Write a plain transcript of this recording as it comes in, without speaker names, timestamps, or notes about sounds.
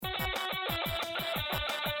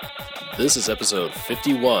This is episode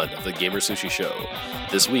 51 of the GamerSushi Show.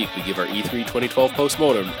 This week we give our E3 2012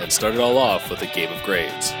 postmortem and start it all off with a game of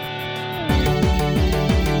grades.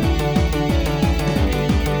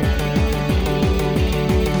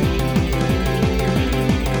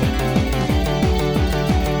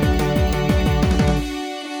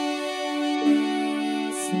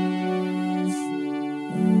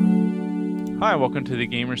 Hi, welcome to the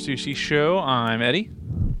GamerSushi Show. I'm Eddie.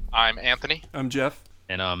 I'm Anthony. I'm Jeff.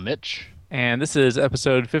 And I'm Mitch. And this is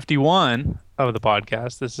episode 51 of the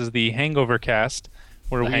podcast. This is the Hangover cast.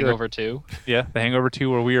 Where Hangover 2. Yeah, the Hangover 2,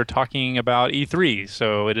 where we are talking about E3.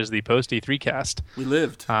 So it is the post-E3 cast. We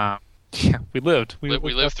lived. Yeah, we lived. We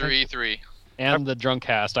lived through E3. And the drunk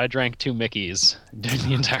cast. I drank 2 Mickeys during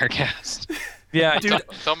the entire cast. Yeah, dude,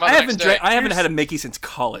 I haven't had a Mickey since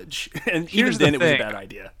college, and even then it was a bad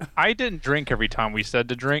idea. I didn't drink every time we said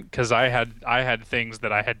to drink because I had things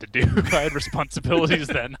that I had to do. I had responsibilities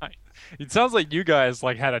that night. It sounds like you guys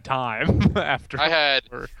had a time after.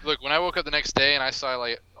 Look, when I woke up the next day and I saw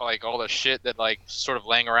like all the shit that sort of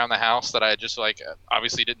laying around the house that I just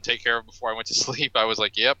obviously didn't take care of before I went to sleep. I was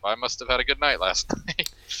like, yep, I must have had a good night last night.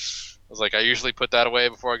 I was like, I usually put that away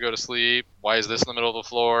before I go to sleep. Why is this in the middle of the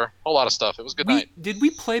floor? A whole lot of stuff. It was a good night. Did we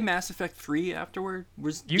play Mass Effect 3 afterward?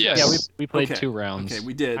 Yes. Yeah, we played 2 rounds. Okay,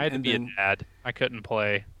 we did. I had to be a dad. I couldn't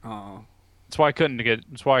play. Oh. That's why I couldn't.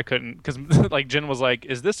 Because Jen was like,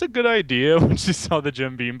 "Is this a good idea?" When she saw the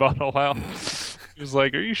Jim Beam bottle out, she was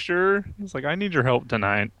like, "Are you sure?" I was like, "I need your help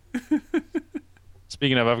tonight."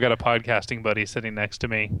 Speaking of, I've got a podcasting buddy sitting next to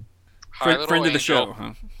me. Hi, friend of the show,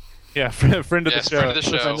 huh? Yeah, friend of the show. Friend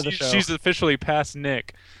of the show. She's officially past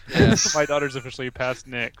Nick. Yes. My daughter's officially past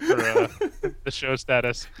Nick for the show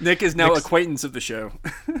status. Nick is now acquaintance of the show.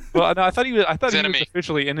 Well, no, I thought he was enemy.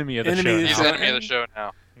 officially enemy of the show. He's enemy of the show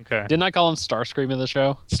now. Okay. Didn't I call him Starscream of the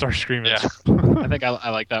show? Starscream. Yeah. I think I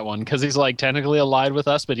like that one because he's technically allied with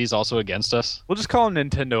us, but he's also against us. We'll just call him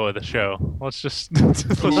Nintendo of the show. Let's just.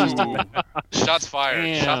 Shots fired.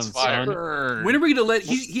 Damn, Shots fired. When are we going to let...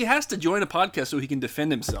 He has to join a podcast so he can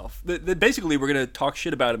defend himself. Basically, we're going to talk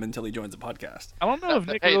shit about him until he joins a podcast. I don't know if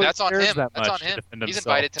Nick Hey, really that's on cares him. that That's much on him. to defend He's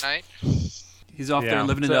himself. invited tonight. He's off there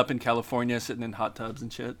living it so- up in California, sitting in hot tubs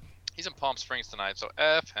and shit. He's in Palm Springs tonight, so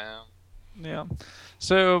F him. Yeah.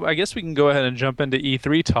 So I guess we can go ahead and jump into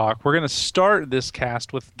E3 talk. We're going to start this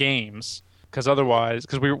cast with games. Because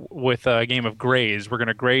we're with a game of grades, we're going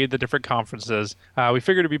to grade the different conferences. We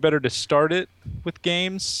figured it'd be better to start it with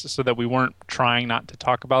games so that we weren't trying not to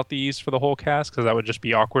talk about these for the whole cast, because that would just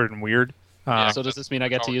be awkward and weird. So does this mean I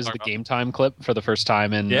get to use the game time clip for the first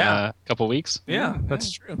time in a couple weeks? Yeah,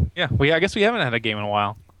 that's true. Yeah, I guess we haven't had a game in a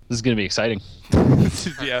while. This is going to be exciting.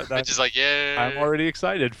 Yeah, Mitch is like, yeah. I'm already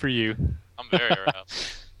excited for you. I'm very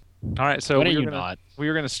aroused. All right, so we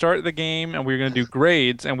are going to start the game, and we're going to do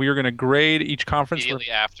grades, and we are going to grade each conference.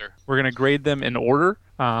 Immediately after. We're going to grade them in order.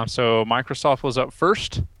 So Microsoft was up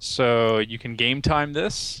first, so you can game time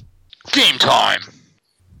this. Game time!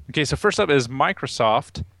 Okay, so first up is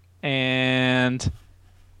Microsoft, and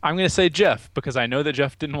I'm going to say Jeff, because I know that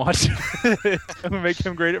Jeff didn't watch it. I'm going to make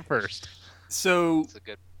him grade it first. So, That's a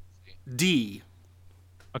good... D.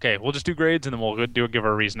 Okay, we'll just do grades, and then we'll give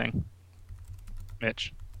our reasoning.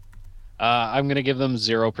 Mitch. I'm going to give them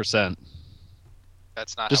 0%.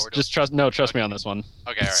 That's not how we're doing Trust me on this one.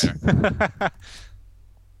 Okay,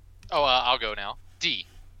 all right. I'll go now. D.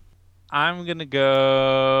 I'm going to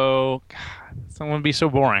go... God, it's going to be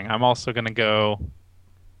so boring. I'm also going to go...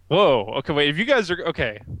 Whoa, okay, wait, if you guys are...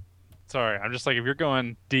 Okay, sorry, I'm just if you're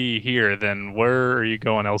going D here, then where are you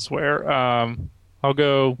going elsewhere? I'll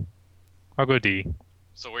go D.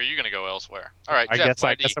 So where are you going to go elsewhere? All right, I Jeff,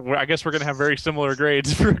 guess we're going to have very similar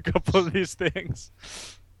grades for a couple of these things.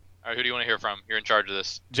 All right, who do you want to hear from? You're in charge of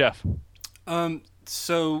this. Jeff.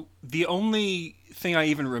 So the only thing I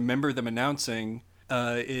even remember them announcing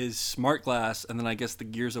is Smart Glass, and then I guess the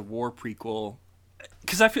Gears of War prequel.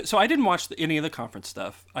 Because I didn't watch any of the conference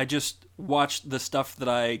stuff. I just watched the stuff that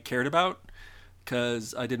I cared about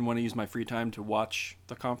because I didn't want to use my free time to watch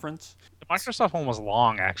the conference. The Microsoft one was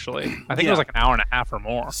long, actually. I think it was an hour and a half or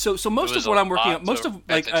more. So most of what I'm working on,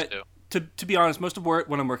 to be honest, most of what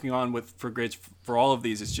I'm working on for grades for all of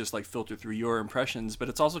these is just filter through your impressions, but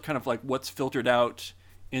it's also kind of what's filtered out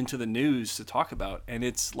into the news to talk about, and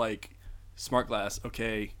it's Smart Glass,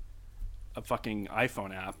 okay, a fucking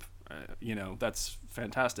iPhone app, that's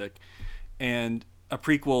fantastic, and a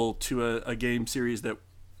prequel to a game series that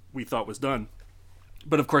we thought was done,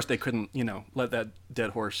 but of course they couldn't, let that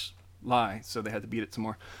dead horse lie, so they had to beat it some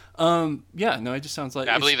more. It just sounds like...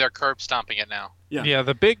 I believe they're curb stomping it now. Yeah,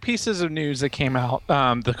 the big pieces of news that came out,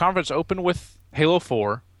 the conference opened with Halo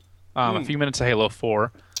 4, a few minutes of Halo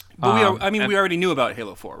 4. But we already knew about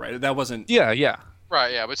Halo 4, right? That wasn't... Yeah.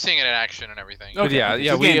 Right, yeah, but seeing it in action and everything.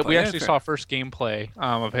 Okay. We actually saw first gameplay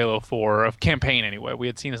of Halo 4, of campaign anyway. We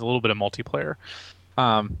had seen a little bit of multiplayer.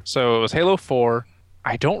 So it was Halo 4.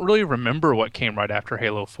 I don't really remember what came right after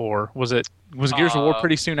Halo 4. Was Gears of War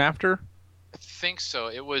pretty soon after? I think so.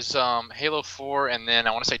 It was Halo 4 and then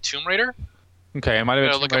I want to say Tomb Raider. Okay, it might have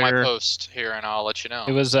been Tomb Raider. Look at my post here and I'll let you know.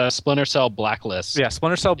 It was Splinter Cell Blacklist. Yeah,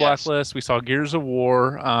 Splinter Cell Blacklist. Yes. We saw Gears of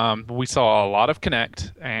War. We saw a lot of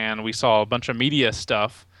Kinect, and we saw a bunch of media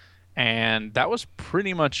stuff, and that was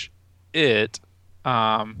pretty much it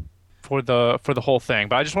for the whole thing.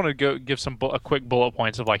 But I just wanted to give a quick bullet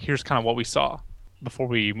points of like, here's kind of what we saw before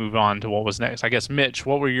we move on to what was next. I guess Mitch,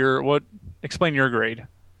 explain your grade.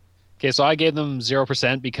 Okay, so I gave them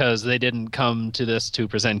 0% because they didn't come to this to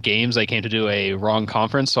present games. They came to do a wrong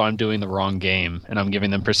conference, so I'm doing the wrong game, and I'm giving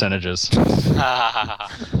them percentages.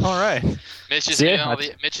 All right. Mitch is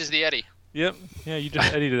the Eddie. Yep. Yeah, you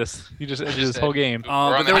just edited this. You just edited this whole game.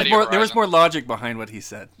 But there was more logic behind what he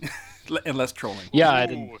said, and less trolling. Yeah, I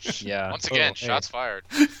didn't. Yeah. Once again, shots fired.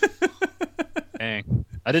 Dang.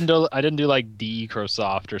 I didn't do like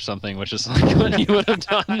Microsoft or something, which is like what you would have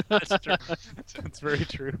done. That's true. That's very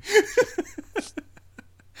true.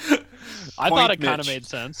 I thought it kind of made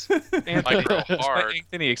sense.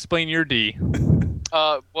 Anthony, explain your D.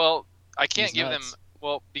 Well, I can't give them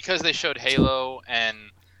because they showed Halo and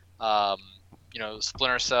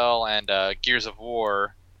Splinter Cell and Gears of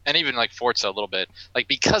War and even like Forza a little bit. Like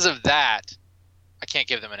because of that, I can't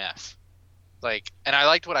give them an F. Like, and I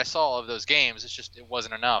liked what I saw of those games. It's just it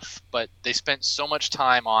wasn't enough. But they spent so much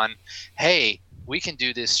time on, hey, we can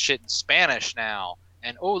do this shit in Spanish now,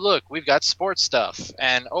 and oh look, we've got sports stuff,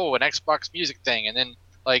 and oh an Xbox music thing, and then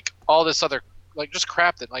like all this other like just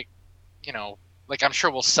crap that like I'm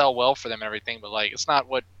sure will sell well for them and everything, but like it's not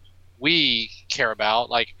what we care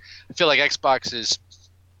about. Like I feel like Xbox is,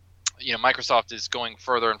 Microsoft is going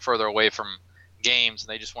further and further away from games, and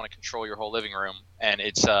they just want to control your whole living room, and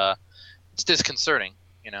it's disconcerting,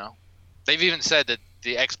 They've even said that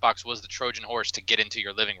the Xbox was the Trojan horse to get into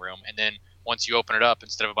your living room, and then once you open it up,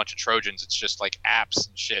 instead of a bunch of Trojans, it's just like apps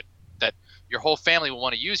and shit that your whole family will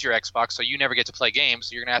want to use your Xbox, so you never get to play games,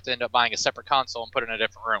 so you're going to have to end up buying a separate console and put it in a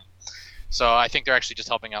different room. So I think they're actually just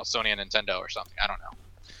helping out Sony and Nintendo or something. I don't know.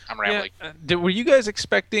 I'm rambling. Yeah, were you guys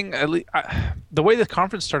expecting at least the way the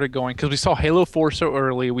conference started going? Because we saw Halo 4 so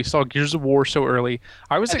early, we saw Gears of War so early.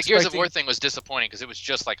 The Gears of War thing was disappointing because it was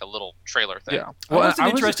just like a little trailer thing. Yeah, I wasn't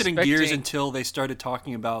interested in Gears until they started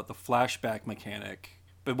talking about the flashback mechanic.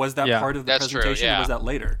 But was that part of the presentation, or was that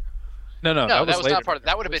later? No, that was not part of.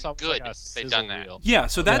 That would have been good if they'd done that. Yeah,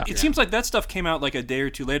 so it seems like that stuff came out like a day or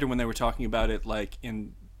two later when they were talking about it. Like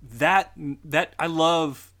in that I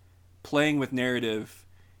love playing with narrative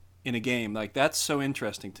in a game. Like that's so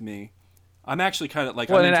interesting to me. I'm actually kind of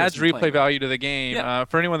like it adds replay value to the game. Yeah.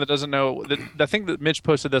 For anyone that doesn't know, I think that Mitch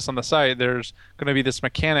posted this on the site. There's going to be this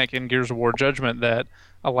mechanic in Gears of War Judgment that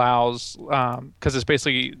allows because it's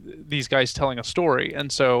basically these guys telling a story,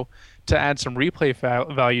 and so to add some replay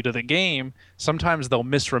value to the game, sometimes they'll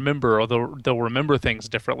misremember or they'll remember things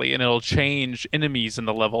differently, and it'll change enemies in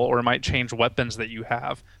the level, or it might change weapons that you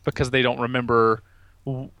have because they don't remember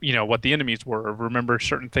what the enemies were, or remember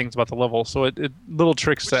certain things about the level. So it little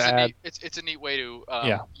tricks to add. It's a neat way to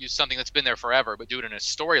use something that's been there forever, but do it in a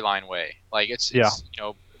storyline way. Like it's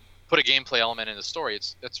put a gameplay element in the story.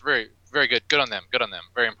 It's very, very good. Good on them.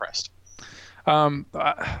 Very impressed. What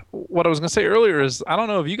I was going to say earlier is, I don't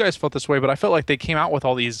know if you guys felt this way, but I felt like they came out with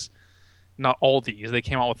all these, not all these, they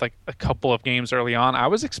came out with like a couple of games early on. I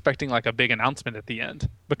was expecting like a big announcement at the end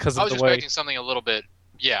because of the way. I was expecting something a little bit.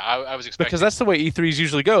 Yeah, I was expecting. Because that's the way E3s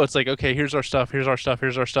usually go. It's like, okay, here's our stuff,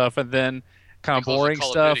 and then kind of boring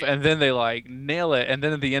stuff, and then they like nail it, and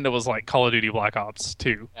then at the end it was like Call of Duty Black Ops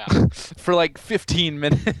 2 for like 15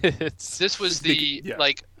 minutes. This was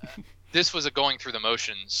this was a going through the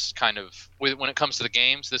motions kind of. When it comes to the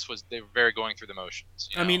games, they were very going through the motions.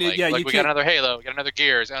 I mean, we got another Halo, we got another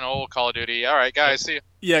Gears, and Call of Duty. All right, guys, see you.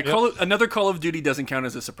 Yeah, another Call of Duty doesn't count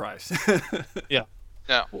as a surprise. Yeah.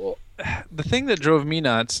 No. Well, the thing that drove me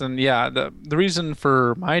nuts, and the reason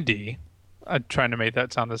for my D, I'm trying to make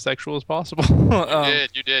that sound as sexual as possible.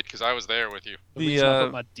 You did, because I was there with you. The reason I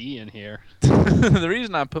put my D in here. The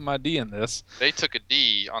reason I put my D in this. They took a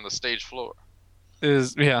D on the stage floor.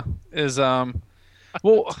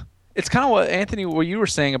 Well, it's kind of what you were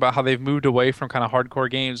saying about how they've moved away from kind of hardcore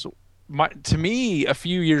games. To me, a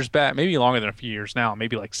few years back, maybe longer than a few years now,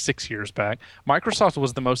 maybe like 6 years back, Microsoft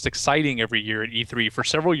was the most exciting every year at E3 for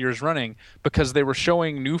several years running because they were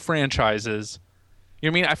showing new franchises. You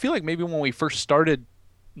know what I mean? I feel like maybe when we first started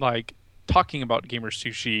like talking about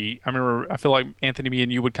GamerSushi. I feel like Anthony, me,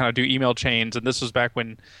 and you would kind of do email chains, and this was back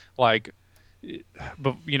when, like,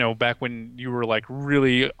 but back when you were like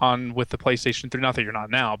really on with the PlayStation 3. Not that you're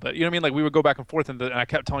not now, but you know what I mean. Like we would go back and forth, and I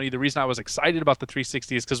kept telling you the reason I was excited about the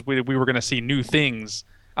 360 is because we were going to see new things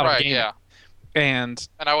out of gaming. Yeah. And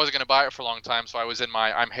I wasn't going to buy it for a long time, so I was in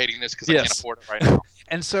my I'm hating this because I can't afford it right now.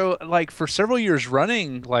 And so, like for several years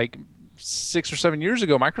running, like 6 or 7 years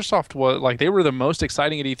ago, Microsoft was like they were the most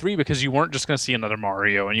exciting at E3 because you weren't just going to see another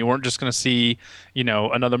Mario and you weren't just going to see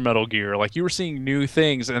another Metal Gear. Like you were seeing new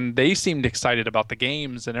things, and they seemed excited about the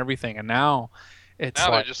games and everything. And now they're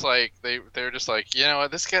just like they're just like, you know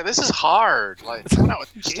what, this is hard. Like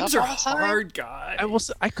games are hard,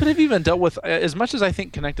 guys. I could have even dealt with, as much as I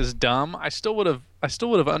think Kinect is dumb, I still would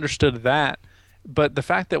have understood that. But the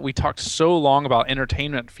fact that we talked so long about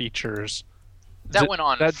entertainment features that went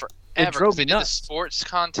on forever. It drove me nuts. They did the sports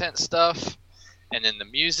content stuff, and then the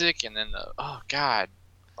music, and then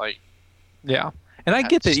yeah. And I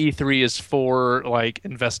get that E3 is for like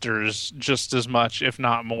investors just as much, if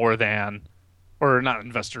not more than, or not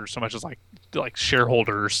investors so much as like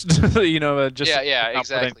shareholders. Just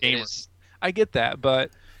exactly. Gamers. I get that,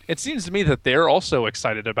 but it seems to me that they're also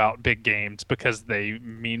excited about big games because they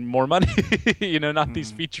mean more money. Not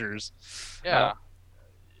these features. Yeah,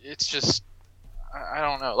 it's just. I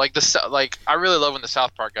don't know. I really love when the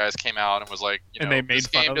South Park guys came out and was like, and they made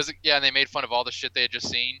fun of. and they made fun of all the shit they had just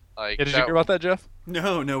seen. Like, did you hear about that, Jeff?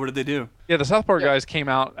 No. What did they do? Yeah, the South Park guys came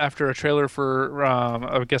out after a trailer for,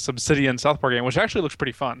 I guess, Obsidian South Park game, which actually looks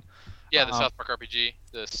pretty fun. Yeah, the South Park RPG,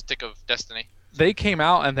 the Stick of Destiny. They came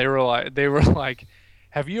out and they were like,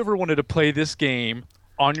 have you ever wanted to play this game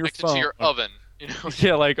on your phone? To your oven.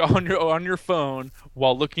 Yeah, like on your phone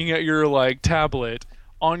while looking at your like tablet.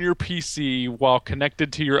 On your PC while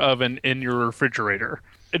connected to your oven in your refrigerator.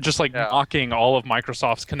 Just mocking all of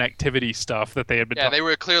Microsoft's connectivity stuff that they had been talking. They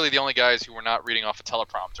were clearly the only guys who were not reading off a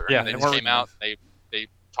teleprompter. Yeah, and they just came out, they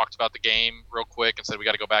talked about the game real quick and said we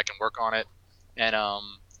got to go back and work on it. And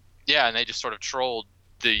and they just sort of trolled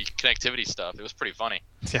the connectivity stuff. It was pretty funny.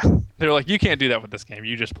 Yeah. They were like, you can't do that with this game.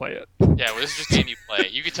 You just play it. Yeah, well, this is just a game you play.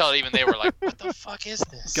 You could tell even they were like, what the fuck is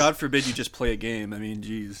this? God forbid you just play a game. I mean,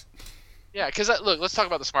 geez. Yeah, because look, let's talk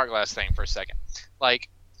about the smart glass thing for a second. Like,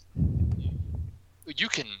 you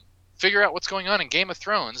can figure out what's going on in Game of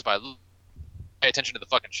Thrones by paying attention to the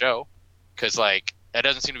fucking show, because like that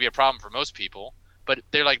doesn't seem to be a problem for most people. But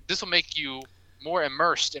they're like, this will make you more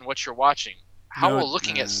immersed in what you're watching. How will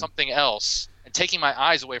looking at something else and taking my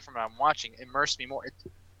eyes away from what I'm watching immerse me more?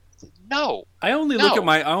 No. I only look at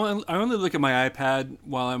my iPad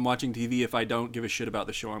while I'm watching TV if I don't give a shit about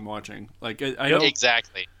the show I'm watching. Like I don't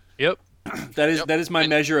exactly. Yep. That is my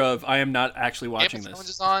measure of I am not actually watching this. If the phone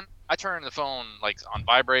is on, I turn the phone like on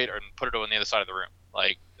vibrate and put it on the other side of the room.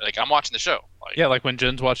 Like I'm watching the show. Like when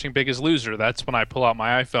Jen's watching Biggest Loser, that's when I pull out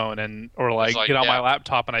my iPhone or get on my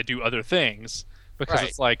laptop and I do other things because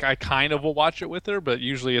it's like I kind of will watch it with her, but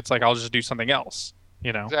usually it's like I'll just do something else.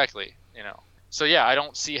 Exactly. So yeah, I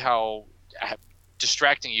don't see how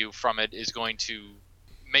distracting you from it is going to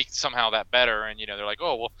make somehow that better. And they're like,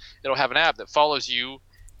 oh well, it'll have an app that follows you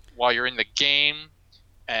while you're in the game,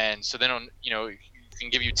 and so then it can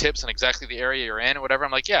give you tips on exactly the area you're in or whatever.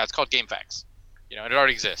 I'm like, yeah, it's called GameFAQs, and it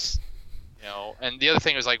already exists, And the other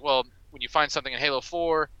thing is like, well, when you find something in Halo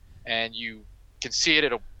 4 and you can see it,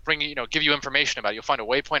 it'll bring you, give you information about it. You'll find a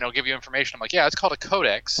waypoint, it'll give you information. I'm like, yeah, it's called a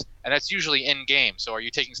codex, and that's usually in game. So are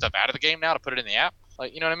you taking stuff out of the game now to put it in the app?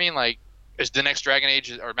 Like, you know what I mean? Like, is the next Dragon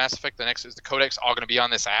Age or Mass Effect is the codex all going to be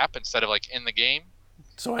on this app instead of like in the game?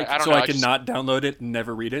 So I can not download it and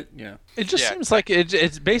never read it. Yeah. It just seems like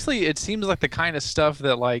it's basically it seems like the kind of stuff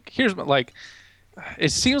that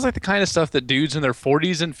it seems like the kind of stuff that dudes in their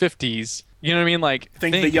 40s and 50s, you know what I mean, like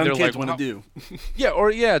think that young kids want to do.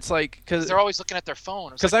 It's like because they're always looking at their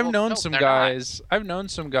phone. Because I've known some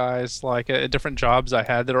guys like at different jobs I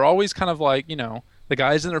had that are always kind of like the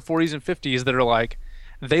guys in their 40s and 50s that are like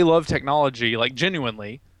they love technology like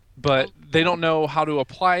genuinely. But they don't know how to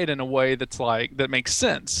apply it in a way that's like that makes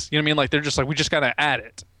sense. You know what I mean? Like they're just like, we just gotta add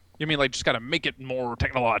it. You know what I mean? Like just gotta make it more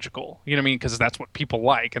technological. You know what I mean? Because that's what people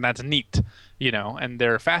like, and that's neat. And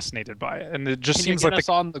they're fascinated by it. And it just seems like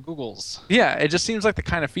on the Googles. Yeah, it just seems like the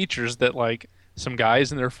kind of features that like some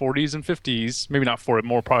guys in their 40s and 50s, maybe not 40,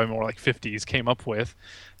 probably more like 50s, came up with,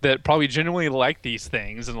 that probably genuinely like these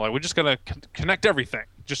things, and like we're just gonna connect everything.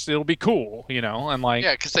 Just it'll be cool, and like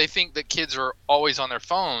because they think that kids are always on their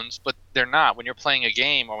phones, but they're not. When you're playing a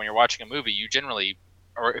game or when you're watching a movie, you generally,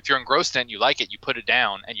 or if you're engrossed in it, you like it, you put it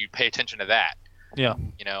down and you pay attention to that. Yeah.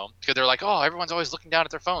 Because they're like, oh, everyone's always looking down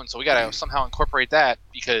at their phone, so we gotta somehow incorporate that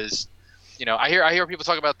because I hear people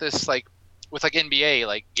talk about this like with like NBA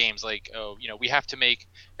like games, like we have to make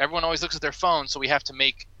everyone always looks at their phone, so we have to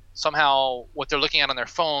make somehow what they're looking at on their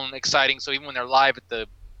phone exciting. So even when they're live at the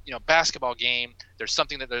basketball game, there's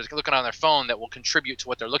something that they're looking on their phone that will contribute to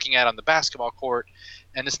what they're looking at on the basketball court,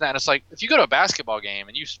 and this and that. And it's like if you go to a basketball game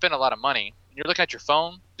and you spend a lot of money and you're looking at your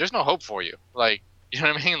phone, there's no hope for you. Like, you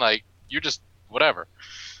know what I mean? Like, you're just whatever.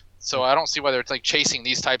 So I don't see why they're like chasing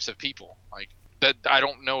these types of people. Like that, I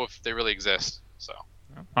don't know if they really exist. So.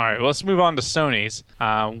 All right, well, let's move on to Sony's.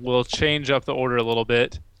 We'll change up the order a little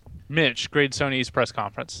bit. Mitch, grade Sony's press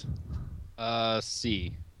conference.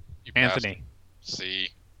 C. Anthony. C.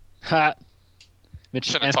 Ha.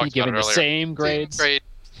 Mitch and Anthony giving the same grades. Same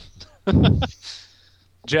grade.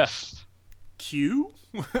 Jeff. Q?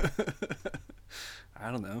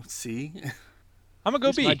 I don't know. C? I'm going to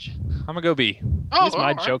go B. I'm going to go B. At least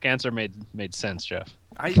my joke answer made sense, Jeff.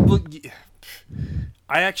 I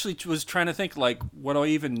actually was trying to think, like, what do I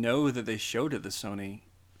even know that they showed at the Sony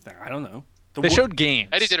thing? I don't know. They showed games.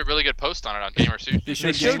 Eddie did a really good post on it on GamerSushi. They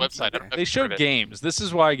showed website. Okay. They showed games. This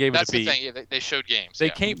is why I gave it a B. That's the thing. Yeah, they showed games. They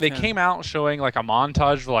came out showing like a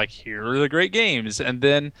montage of like, here are the great games, and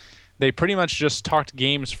then they pretty much just talked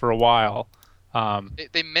games for a while.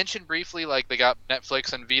 They mentioned briefly like they got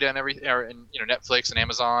Netflix and Vita and everything, or Netflix and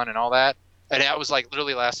Amazon and all that, and that was like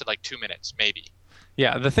literally lasted like 2 minutes maybe.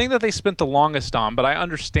 Yeah, the thing that they spent the longest on, but I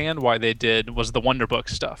understand why they did, was the Wonderbook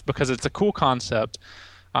stuff, because it's a cool concept.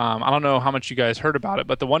 I don't know how much you guys heard about it,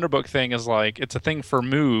 but the Wonderbook thing is like, it's a thing for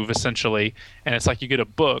Move, essentially, and it's like you get a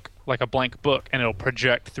book, like a blank book, and it'll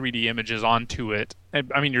project 3D images onto it. And,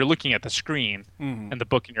 I mean, you're looking at the screen and the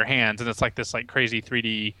book in your hands, and it's like this like crazy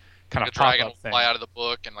 3D kind of dragon pop-up will thing. fly out of the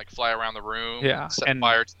book and like fly around the room, and set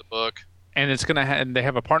fire to the book. And it's and they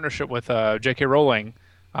have a partnership with J.K. Rowling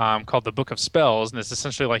called the Book of Spells, and it's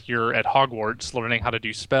essentially like you're at Hogwarts learning how to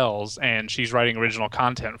do spells, and she's writing original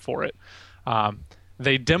content for it.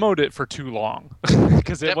 They demoed it for too long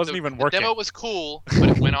because it wasn't even working. The demo was cool, but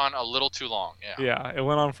it went on a little too long. Yeah, it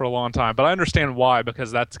went on for a long time, but I understand why,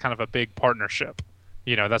 because that's kind of a big partnership.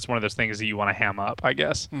 That's one of those things that you want to ham up, I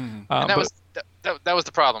guess. And that was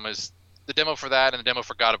the problem, is the demo for that and the demo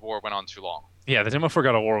for God of War went on too long. Yeah, the demo for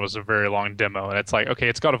God of War was a very long demo, and it's like, okay,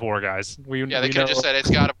 it's God of War, guys. They could have just said, it's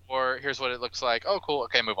God of War, here's what it looks like. Oh, cool,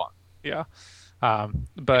 okay, move on. Yeah. But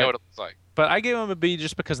you know what it looks like. But I gave them a B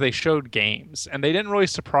just because they showed games, and they didn't really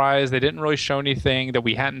surprise. They didn't really show anything that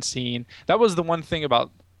we hadn't seen. That was the one thing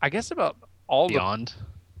about all Beyond.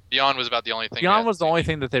 Beyond was about the only thing. Beyond was the only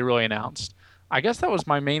thing that they really announced. I guess that was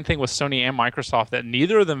my main thing with Sony and Microsoft, that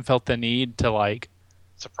neither of them felt the need to like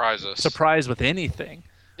surprise with anything.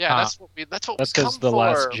 Yeah, that's because the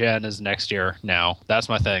last gen is next year now. That's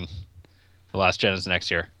my thing. The last gen is next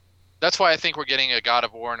year. That's why I think we're getting a God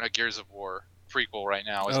of War and a Gears of War prequel right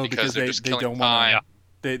now, is because they're just killing time.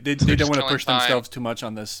 They don't want to push themselves too much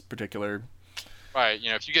on this particular. Right,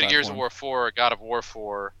 if you get a Gears of War 4 or a God of War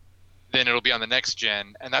 4, then it'll be on the next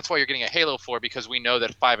gen, and that's why you're getting a Halo 4, because we know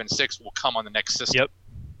that 5 and 6 will come on the next system.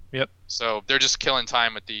 Yep. So they're just killing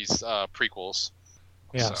time with these prequels.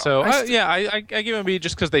 Yeah. I give them a B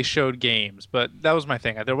just because they showed games, but that was my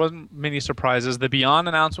thing. There wasn't many surprises. The Beyond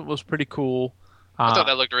announcement was pretty cool. I thought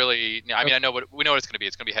that looked really. I mean, we know what it's going to be.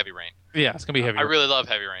 It's going to be Heavy Rain. Yeah, it's going to be Heavy Rain. I really love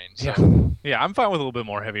Heavy Rain. So. Yeah, I'm fine with a little bit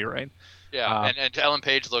more Heavy Rain. Yeah, and Ellen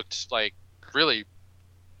Page looked like really,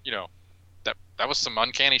 that was some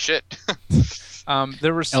uncanny shit.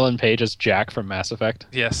 There was Ellen Page as Jack from Mass Effect.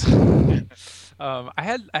 Yes.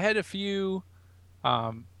 I had a few.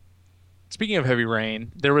 Speaking of Heavy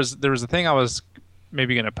Rain, there was a thing I was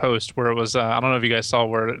maybe going to post where it was I don't know if you guys saw,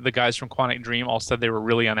 where the guys from Quantic Dream all said they were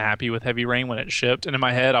really unhappy with Heavy Rain when it shipped, and in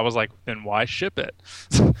my head I was like, then why ship it?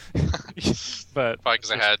 But probably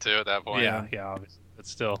because I had to at that point. Yeah, obviously, but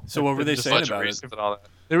still. So what were they saying about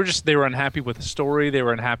it? They were unhappy with the story. They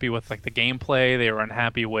were unhappy with like the gameplay. They were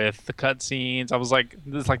unhappy with the cutscenes. I was like,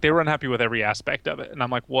 they were unhappy with every aspect of it, and I'm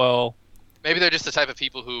like, well, maybe they're just the type of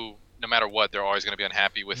people who, no matter what, they're always going to be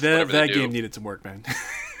unhappy with whatever they do. That game needed some work, man.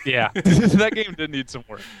 Yeah, that game did need some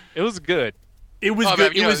work. It was good. It was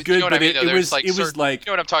good. It was good, but it was like. You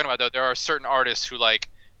know what I'm talking about, though. There are certain artists who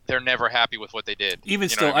they're never happy with what they did. Even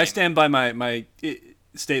still, I stand by my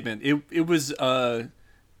statement. It was a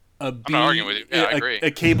B. I'm not arguing with you. Yeah, I agree. A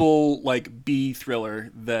cable B thriller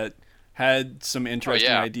that had some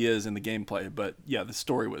interesting ideas in the gameplay, but yeah, the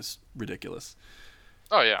story was ridiculous.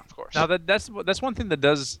 Oh yeah, of course. Now that's one thing that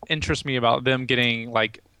does interest me about them getting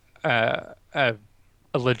a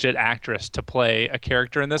legit actress to play a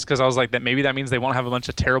character in this, because I was like, that maybe that means they won't have a bunch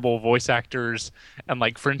of terrible voice actors and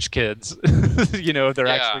French kids. If they're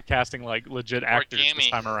actually casting legit actors this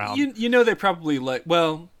time around. They probably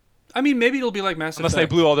I mean, maybe it'll be like Mass Unless Effect.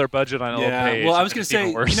 they blew all their budget on yeah. page. Well, I was going to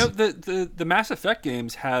say, worse. the Mass Effect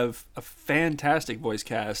games have a fantastic voice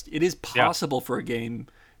cast. It is possible for a game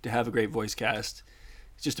to have a great voice cast.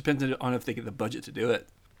 It just depends on if they get the budget to do it.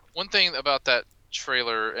 One thing about that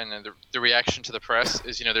trailer and the reaction to the press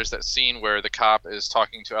is, there's that scene where the cop is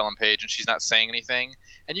talking to Ellen Page and she's not saying anything,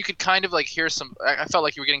 and you could kind of like hear some. I felt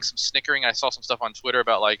like you were getting some snickering. I saw some stuff on Twitter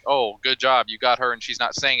about like, oh, good job, you got her and she's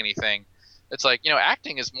not saying anything. It's like,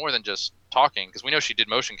 acting is more than just talking, because we know she did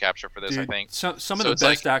motion capture for this. Dude, I think some of the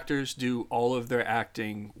best actors do all of their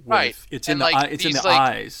acting with right. It's in the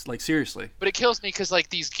eyes, like seriously. But it kills me because like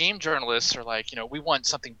these game journalists are like, we want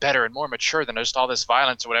something better and more mature than just all this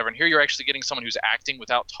violence or whatever. And here you're actually getting someone who's acting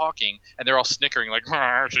without talking, and they're all snickering like,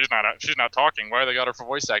 she's not talking. Why they got her for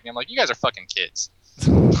voice acting? I'm like, you guys are fucking kids.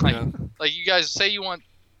 Like you guys say you want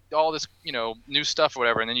all this, new stuff or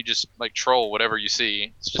whatever, and then you just like troll whatever you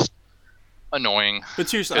see. It's just annoying. But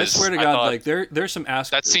seriously, I swear to God, like there's some Oscars.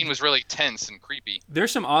 That scene was really tense and creepy.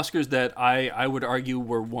 There's some Oscars that I would argue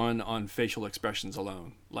were won on facial expressions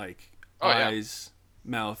alone, like eyes,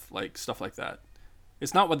 mouth, like stuff like that.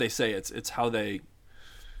 It's not what they say; it's how they.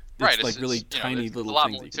 It's like really tiny little things. A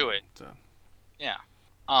lot more to it. So. Yeah,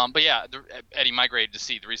 but yeah, Eddie, my grade to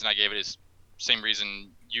see. The reason I gave it is same reason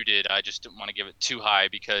you did. I just didn't want to give it too high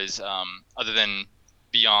because other than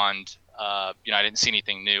Beyond, I didn't see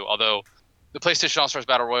anything new. Although the PlayStation All-Stars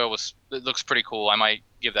Battle Royale it looks pretty cool. I might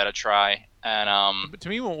give that a try. And but to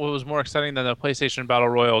me, what was more exciting than the PlayStation Battle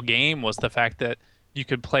Royale game was the fact that you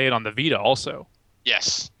could play it on the Vita also.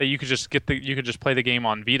 Yes. That you could just play the game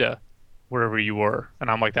on Vita wherever you were,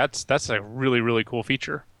 and I'm like, that's a really, really cool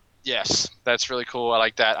feature. Yes, that's really cool. I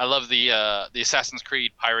like that. I love the Assassin's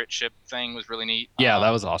Creed pirate ship thing was really neat. Yeah, that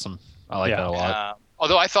was awesome. I like that a lot.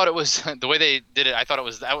 Although I thought it was the way they did it. I thought that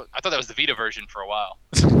was the Vita version for a while.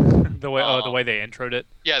 the way they introed it.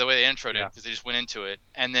 Yeah, the way they introed it, because they just went into it,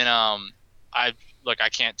 and then I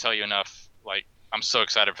can't tell you enough. Like, I'm so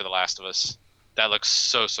excited for The Last of Us. That looks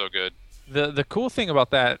so good. The cool thing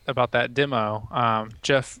about that demo,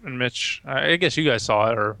 Jeff and Mitch, I guess you guys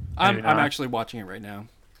saw it, or I'm actually watching it right now.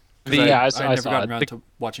 I never gotten around to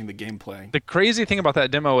watching the gameplay. The crazy thing about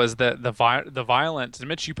that demo is that the violence. And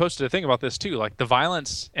Mitch, you posted a thing about this too. Like the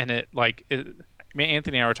violence in it,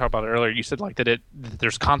 Anthony and I were talking about it earlier. You said like that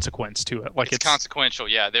there's consequence to it. Like it's consequential.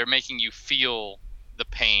 Yeah, they're making you feel the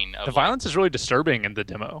pain of the violence is really disturbing in the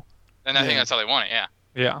demo. And I think that's how they want it. Yeah.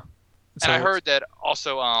 Yeah. And I heard that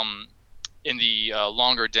also in the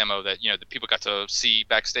longer demo that the people got to see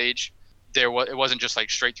backstage. It wasn't just like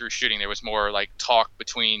straight through shooting. There was more like talk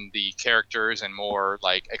between the characters and more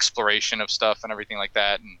like exploration of stuff and everything like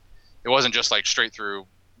that. And it wasn't just like straight through,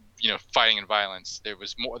 fighting and violence. There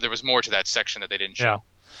was more to that section that they didn't show. Yeah.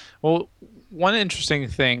 Well, one interesting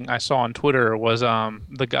thing I saw on Twitter was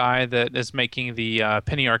the guy that is making the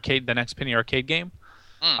the next Penny Arcade game.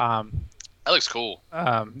 That looks cool.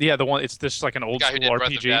 The one it's just like an old school RPG.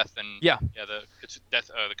 Breath of Death and,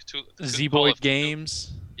 the Z-Boyd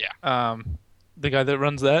Games. Yeah. The guy that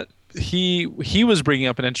runs that, he was bringing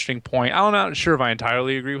up an interesting point. I'm not sure if I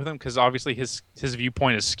entirely agree with him, because obviously his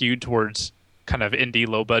viewpoint is skewed towards kind of indie,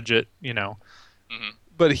 low budget, Mm-hmm.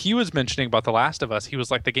 But he was mentioning about The Last of Us. He was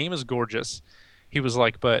like, the game is gorgeous. He was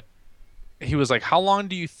like, how long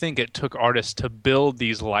do you think it took artists to build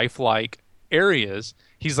these lifelike areas?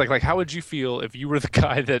 He's like, how would you feel if you were the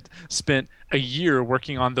guy that spent a year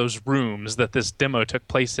working on those rooms that this demo took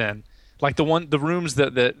place in? Like the rooms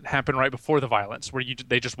that happened right before the violence, where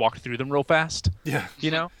they just walked through them real fast. Yeah.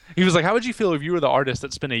 He was like, how would you feel if you were the artist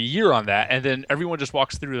that spent a year on that, and then everyone just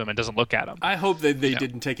walks through them and doesn't look at them? I hope that they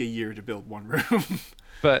didn't take a year to build one room.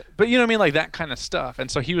 But you know what I mean, like that kind of stuff.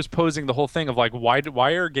 And so he was posing the whole thing of like,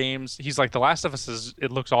 why are games? He's like, The Last of Us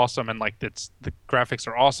it looks awesome, and like the graphics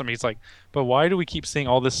are awesome. He's like, but why do we keep seeing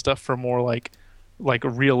all this stuff for more like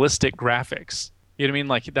realistic graphics? You know what I mean?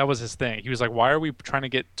 Like that was his thing. He was like, why are we trying to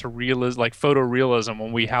get to photorealism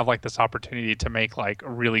when we have like this opportunity to make like a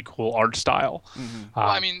really cool art style? Mm-hmm. Well,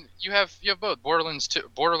 I mean, you have both. Borderlands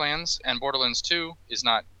and Borderlands 2 is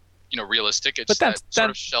not, realistic. It's that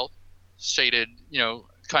sort of shaded,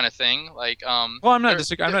 kind of thing. Like, well, I'm not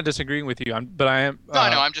disagreeing with you. I am. No,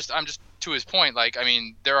 I'm just to his point. Like, I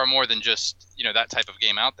mean, there are more than just that type of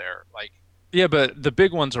game out there. Like. Yeah, but the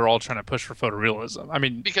big ones are all trying to push for photorealism. I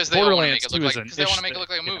mean, because they want to make it look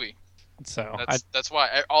like a movie. So that's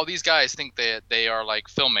why all these guys think they are like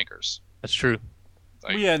filmmakers. That's true.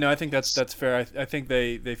 Well, yeah, no, I think that's fair. I think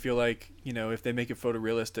they feel like if they make it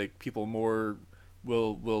photorealistic, people more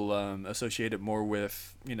will associate it more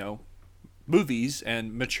with movies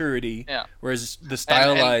and maturity. Yeah. Whereas the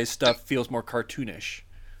stylized stuff feels more cartoonish.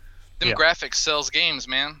 Them graphics sells games,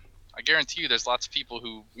 man. I guarantee you, there's lots of people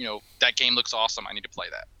who, that game looks awesome. I need to play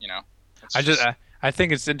that. I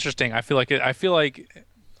think it's interesting. I feel like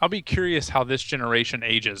I'll be curious how this generation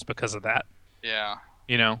ages because of that. Yeah.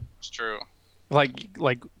 It's true. Like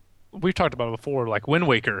we've talked about it before. Like Wind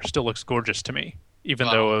Waker still looks gorgeous to me, even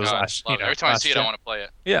though it was last. Every time I see it, I want to play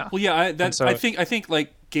it. Yeah. Well, yeah. I think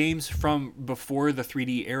like games from before the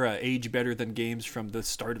 3D era age better than games from the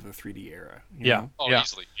start of the 3D era. You know? Oh, yeah.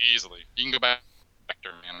 Easily. You can go back to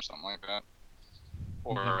Vector Man or something like that.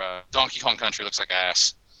 Or Donkey Kong Country looks like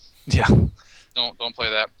ass. Yeah. Don't play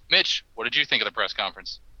that. Mitch, what did you think of the press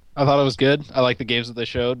conference? I thought it was good. I like the games that they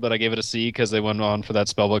showed, but I gave it a C because they went on for that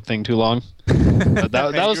spellbook thing too long. that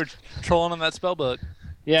was you were trolling on that spellbook.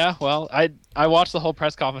 Yeah, well, I watched the whole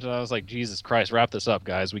press conference and I was like, Jesus Christ, wrap this up,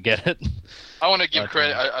 guys. We get it. I want to give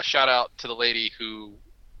credit, a shout out to the lady who,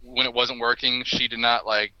 when it wasn't working, she did not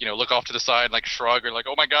look off to the side, shrug or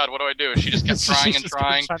oh my God, what do I do? She just kept trying and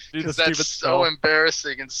trying. That's so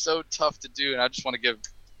embarrassing and so tough to do. And I just want to give.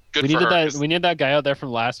 We needed that guy out there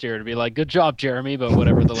from last year to be like, good job, Jeremy, but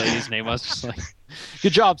whatever the lady's name was, just like,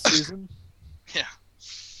 good job, Susan. Yeah.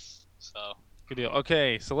 So. Good deal.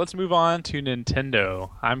 Okay, so let's move on to Nintendo.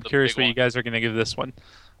 I'm curious what you guys are going to give this one.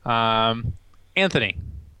 Anthony.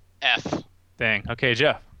 F. Dang. Okay,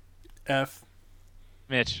 Jeff. F.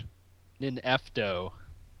 Mitch. Ninfdo.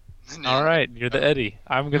 All right, you're the Eddie.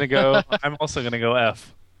 I'm also gonna go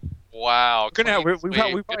F. Wow. We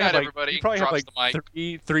probably have like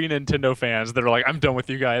three Nintendo fans that are like, I'm done with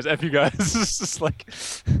you guys. F you guys. It's just like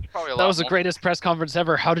that was the greatest press conference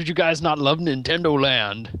ever. How did you guys not love Nintendo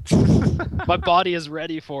Land? My body is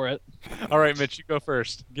ready for it. All right, Mitch, you go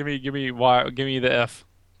first. Give me the F.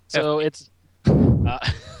 So F. it's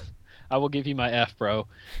I will give you my F, bro.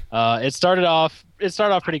 It started off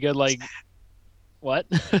pretty good. What?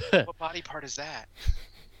 What body part is that?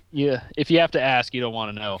 Yeah, if you have to ask, you don't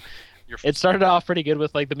want to know. It started off pretty good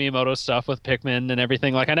with the Miyamoto stuff with Pikmin and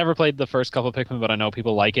everything. I never played the first couple of Pikmin, but I know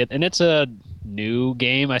people like it. And it's a new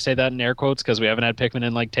game. I say that in air quotes because we haven't had Pikmin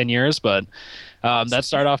in 10 years, but that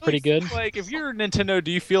started off pretty good. If you're Nintendo,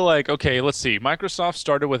 do you feel okay, let's see. Microsoft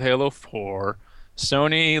started with Halo 4.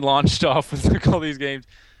 Sony launched off with all these games.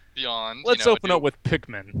 Beyond. Let's open up with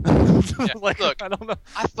Pikmin. Yeah, look, I don't know.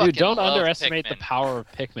 Dude, don't underestimate the power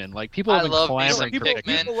of Pikmin. People have been clamoring for Pikmin.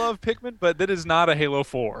 People love Pikmin, but that is not a Halo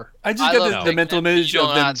 4. I just got the mental image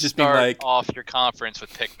of them just being off your conference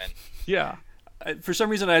with Pikmin. Yeah. For some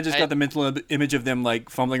reason, I just got the mental image of them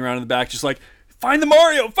fumbling around in the back, just find the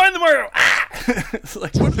Mario, find the Mario. Ah! It's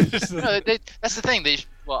that's the thing.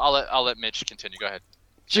 I'll let Mitch continue. Go ahead.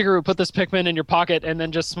 Shigeru, put this Pikmin in your pocket and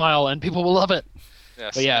then just smile, and people will love it.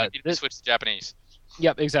 Yes, but yeah, you need to switch to Japanese.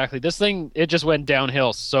 Yep, exactly. This thing, it just went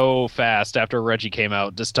downhill so fast after Reggie came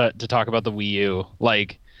out, just to talk about the Wii U,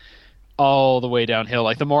 all the way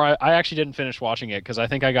downhill. The more I actually didn't finish watching it because I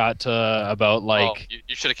think I got to about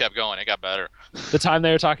you should have kept going. It got better. The time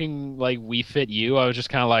they were talking Wii Fit U, I was just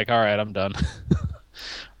kind of all right, I'm done.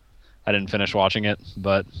 I didn't finish watching it,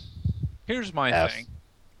 but here's my thing.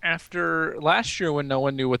 After last year when no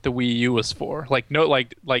one knew what the Wii U was for,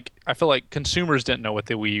 I feel like consumers didn't know what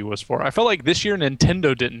the Wii U was for. I felt like this year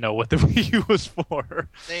Nintendo didn't know what the Wii U was for.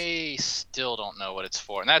 They still don't know what it's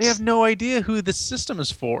for. And they have no idea who the system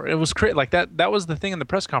is for. It was crazy. That was the thing in the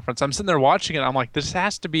press conference. I'm sitting there watching it. I'm like, this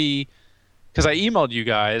has to be, because I emailed you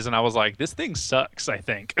guys and I was like, this thing sucks. I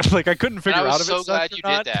think I couldn't figure out if it sucks or not. I was so glad you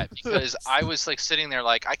did that because I was sitting there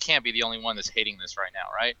I can't be the only one that's hating this right now,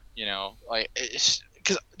 right?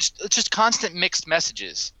 Because it's just constant mixed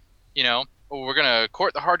messages, we're going to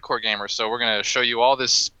court the hardcore gamer, so we're going to show you all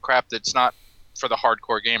this crap that's not for the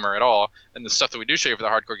hardcore gamer at all, and the stuff that we do show you for the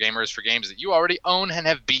hardcore gamer is for games that you already own and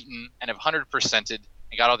have beaten and have 100%ed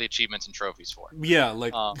and got all the achievements and trophies for. Yeah,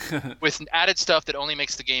 with added stuff that only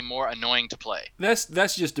makes the game more annoying to play.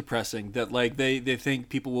 That's just depressing that they think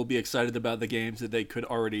people will be excited about the games that they could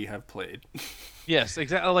already have played. Yes,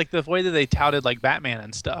 exactly. The way that they touted Batman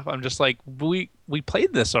and stuff. I'm just we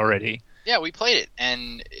played this already. Yeah, we played it,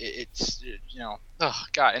 and it's oh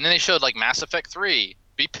god. And then they showed Mass Effect 3.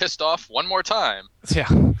 Be pissed off one more time. Yeah.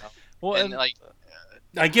 Well, and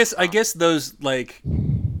I guess those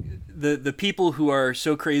the people who are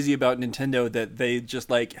so crazy about Nintendo that they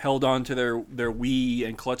just held on to their Wii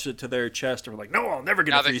and clutched it to their chest and were like, no, I'll never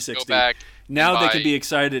get a 360. Now they can be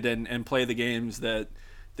excited and play the games that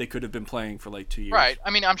they could have been playing for 2 years. Right. I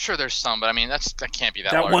mean, I'm sure there's some, but that can't be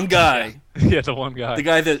that large. That one guy. Yeah, the one guy. The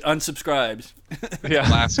guy that unsubscribes. Yeah.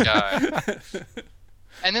 The last guy.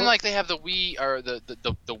 And then like they have the Wii or the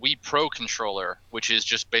Wii Pro controller, which is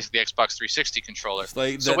just basically the Xbox 360 controller. It's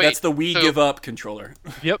like that's the Wii Give Up controller.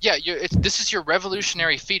 Yep. Yeah, this is your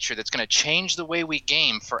revolutionary feature that's going to change the way we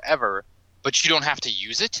game forever, but you don't have to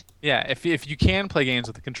use it. Yeah, if you can play games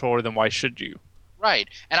with the controller, then why should you? Right.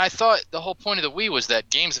 And I thought the whole point of the Wii was that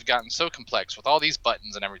games have gotten so complex with all these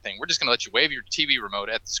buttons and everything. We're just going to let you wave your TV remote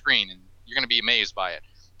at the screen, and you're going to be amazed by it.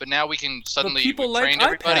 But now we can suddenly people train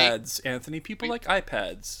like everybody. iPads, Anthony. People like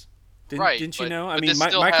iPads. Didn't you know? I but mean, this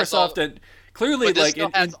still Microsoft and clearly but this like still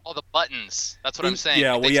has all the buttons. That's what I'm saying.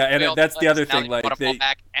 Yeah, Like, well, yeah, and that's the other thing. Like Like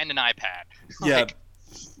back and an iPad. Yeah. Like,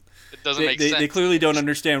 it doesn't make sense. They clearly don't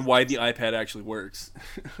understand why the iPad actually works.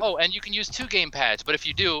 Oh, and you can use 2 game pads, but if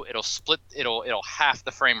you do, it'll half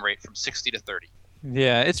the frame rate from 60 to 30.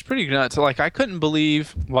 Yeah, it's pretty nuts. Like I couldn't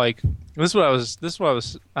believe this is what I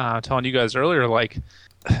was telling you guys earlier. Like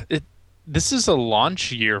this is a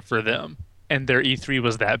launch year for them, and their E3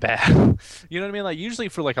 was that bad. You know what I mean? Like usually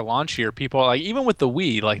for like a launch year, people like even with the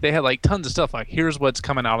Wii, like they had like tons of stuff. Like here's what's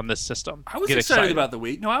coming out on this system. I was excited about the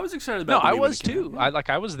Wii. No, I was excited about. No, the Wii I was too.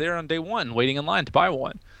 I was there on day one, waiting in line to buy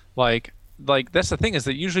one. Like that's the thing is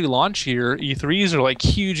that usually launch year E3s are like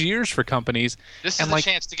huge years for companies. This is the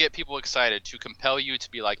chance to get people excited, to compel you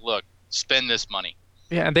to be like, look, spend this money.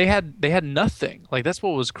 Yeah, and they had nothing. Like that's what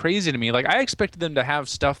was crazy to me. Like I expected them to have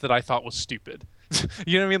stuff that I thought was stupid.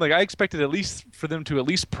 You know what I mean? Like I expected at least for them to at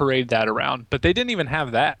least parade that around, but they didn't even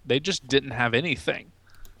have that. They just didn't have anything.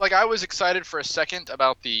 Like I was excited for a second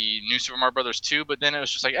about the new Super Mario Brothers 2, but then it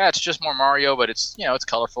was just like, it's just more Mario, but it's it's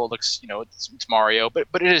colorful, it looks it's Mario, but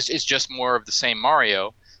it's just more of the same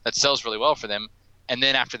Mario that sells really well for them. And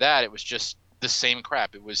then after that, it was just the same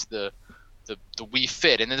crap. It was the Wii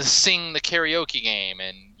Fit, and then the Sing the karaoke game,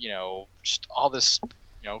 and just all this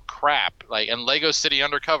crap, like, and Lego City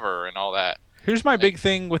Undercover and all that. Here's my big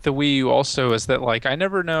thing with the Wii U also is that like I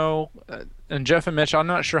never know, and Jeff and Mitch, I'm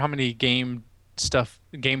not sure how many game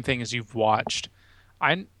things you've watched.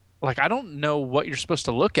 I don't know what you're supposed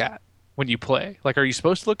to look at when you play. Like, are you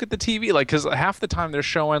supposed to look at the TV? Like, because half the time they're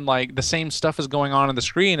showing like the same stuff is going on the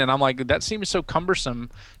screen, and I'm like, that seems so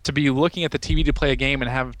cumbersome to be looking at the TV to play a game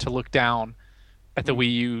and have to look down at the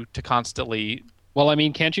Wii U to constantly. Well, I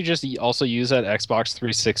mean, can't you just also use that Xbox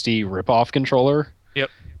 360 rip-off controller? Yep.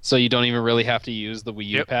 So you don't even really have to use the Wii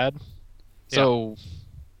U pad. So,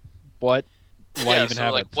 what? Why even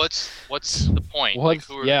have like, it? What's the point? What? Like,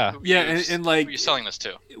 who are like, who are you selling this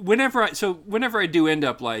to? Whenever I do end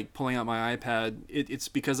up like pulling out my iPad, it's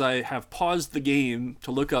because I have paused the game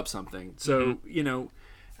to look up something. So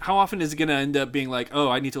how often is it going to end up being like, oh,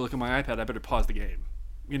 I need to look at my iPad, I better pause the game?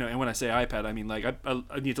 And when I say iPad, I mean like I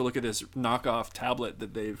need to look at this knockoff tablet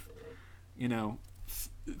that they've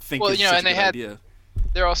think is such a good idea.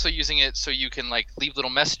 They're also using it so you can like leave little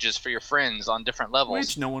messages for your friends on different levels.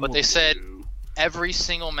 Which no one but will they said do. Every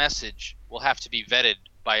single message will have to be vetted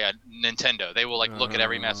by a Nintendo. They will like look at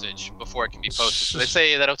every message before it can be posted. So they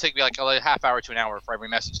say that'll take me like a half hour to an hour for every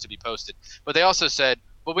message to be posted. But they also said,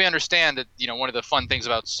 but we understand that one of the fun things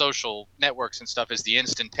about social networks and stuff is the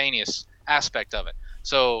instantaneous aspect of it.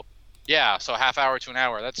 So so half hour to an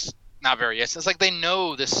hour, that's not very. It's like they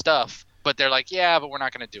know this stuff, but they're like, but we're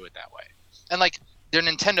not going to do it that way. And like their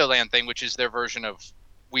Nintendo Land thing, which is their version of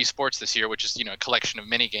Wii Sports this year, which is a collection of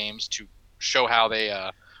mini games to show how they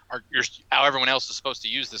how everyone else is supposed to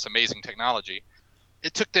use this amazing technology.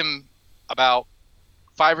 It took them about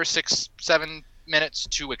 5 or 6, 7 minutes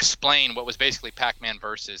to explain what was basically Pac-Man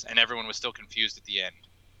Versus, and everyone was still confused at the end.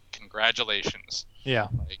 Congratulations. Yeah.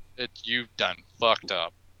 Like, you've done fucked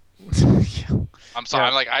up. Yeah. I'm sorry.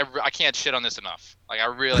 I'm like, I can't shit on this enough. Like,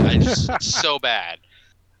 it's so bad.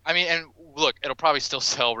 I mean, and look, it'll probably still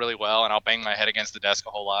sell really well, and I'll bang my head against the desk a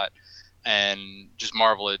whole lot and just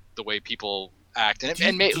marvel at the way people act.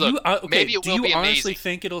 And maybe it will be honestly amazing.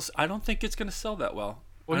 Think it'll? I don't think it's going to sell that well.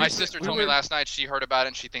 My sister told me last night she heard about it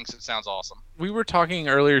and she thinks it sounds awesome. We were talking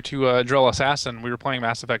earlier to Drill Assassin. We were playing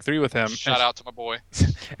Mass Effect 3 with him. Shout out to my boy.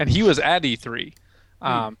 And he was at E3.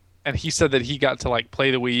 And he said that he got to like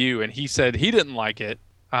play the Wii U, and he said he didn't like it,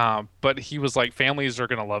 but he was like, families are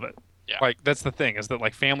going to love it. Yeah. Like, that's the thing, is that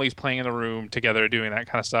like families playing in the room together doing that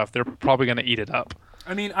kind of stuff, they're probably going to eat it up.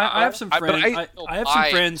 I mean, I have some friends. I have some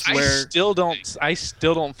friends where I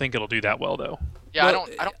still don't think it'll do that well though. Yeah, I don't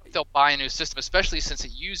think they'll buy a new system, especially since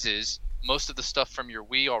it uses most of the stuff from your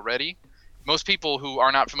Wii already. Most people who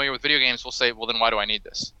are not familiar with video games will say, well, then why do I need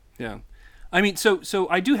this? Yeah. I mean, so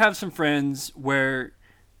I do have some friends where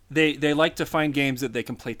they like to find games that they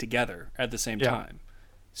can play together at the same time.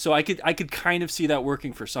 So I could kind of see that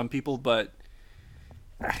working for some people, but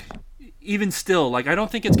even still, like, I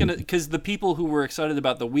don't think it's gonna, because the people who were excited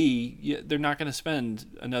about the Wii, they're not gonna spend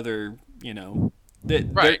another,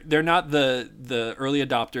 they're not the early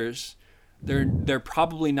adopters. They're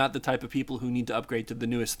probably not the type of people who need to upgrade to the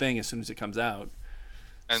newest thing as soon as it comes out.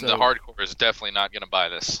 And the hardcore is definitely not going to buy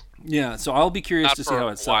this. Yeah, so I'll be curious to see how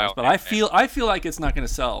it sells. But I feel like it's not going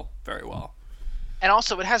to sell very well. And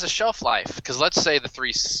also, it has a shelf life, because let's say the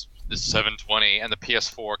 720 and the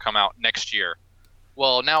PS4 come out next year.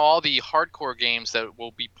 Well, now all the hardcore games that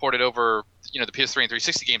will be ported over, the PS3 and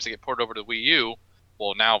 360 games that get ported over to the Wii U,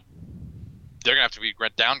 well, now they're gonna have to be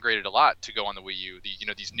downgraded a lot to go on the Wii U.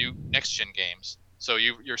 These new next gen games. So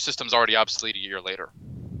your system's already obsolete a year later.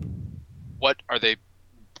 What are they?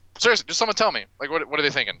 Seriously, just someone tell me. Like, what are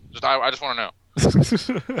they thinking? I just want to know.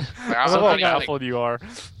 How baffled you are.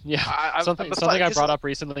 Yeah. Something I brought up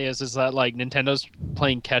recently is that like Nintendo's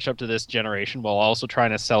playing catch up to this generation while also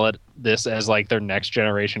trying to sell this as like their next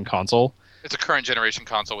generation console. It's a current generation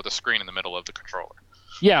console with a screen in the middle of the controller.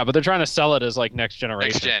 Yeah, but they're trying to sell it as like next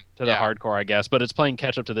generation to the hardcore, I guess. But it's playing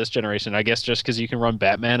catch up to this generation, I guess, just because you can run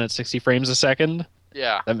Batman at 60 frames a second.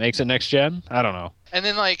 Yeah, that makes it next gen. I don't know. And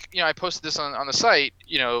then I posted this on the site.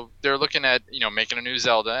 They're looking at making a new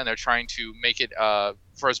Zelda, and they're trying to make it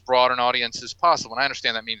for as broad an audience as possible. And I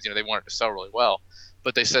understand that means they want it to sell really well,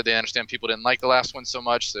 but they said they understand people didn't like the last one so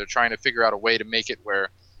much, so they're trying to figure out a way to make it where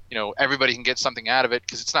everybody can get something out of it,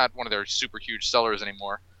 because it's not one of their super huge sellers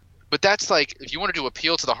anymore. But that's like, if you wanted to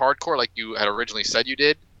appeal to the hardcore like you had originally said you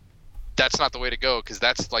did, that's not the way to go, because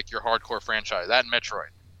that's like your hardcore franchise. That and Metroid,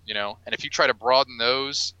 And if you try to broaden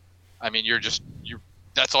those, I mean,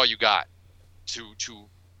 that's all you got to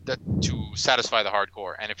satisfy the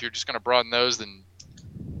hardcore. And if you're just going to broaden those, then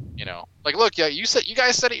look, yeah, you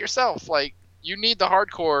guys said it yourself. Like, you need the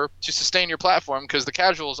hardcore to sustain your platform, because the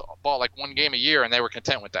casuals bought like one game a year and they were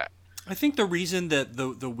content with that. I think the reason that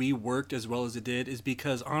the Wii worked as well as it did is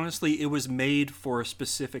because, honestly, it was made for a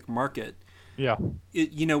specific market. Yeah.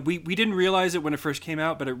 We didn't realize it when it first came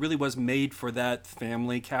out, but it really was made for that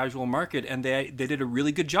family casual market, and they did a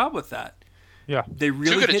really good job with that. Yeah. They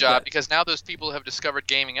really too good a job that. Because now those people have discovered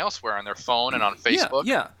gaming elsewhere on their phone and on Facebook.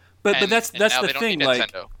 Yeah. But that's the thing.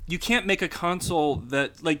 Like, Nintendo. You can't make a console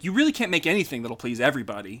that, like, you really can't make anything that'll please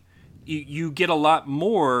everybody. You get a lot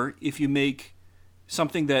more if you make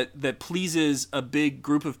something that pleases a big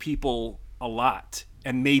group of people a lot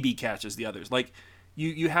and maybe catches the others. Like,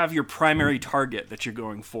 you have your primary target that you're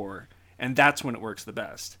going for, and that's when it works the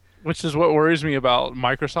best. Which is what worries me about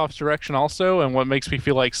Microsoft's direction also, and what makes me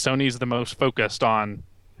feel like Sony's the most focused on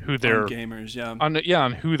who their gamers, on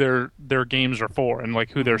who their games are for, and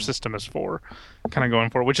like who their system is for, kind of going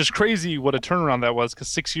for. Which is crazy what a turnaround that was, because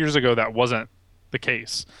 6 years ago that wasn't the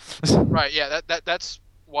case. Right, yeah, that's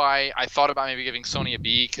why I thought about maybe giving Sony a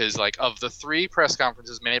B, because like of the 3 press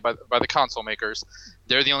conferences made by the console makers,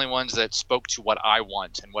 they're the only ones that spoke to what I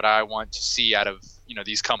want and what I want to see out of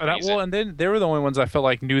these companies. And then they were the only ones I felt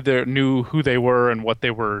like knew who they were and what they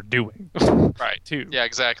were doing. Right. Too. Yeah,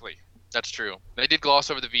 exactly. That's true. They did gloss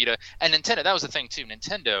over the Vita and Nintendo. That was the thing too.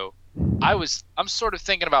 Nintendo. I'm sort of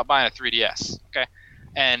thinking about buying a 3DS. Okay.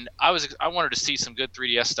 And I wanted to see some good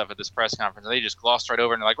 3DS stuff at this press conference, and they just glossed right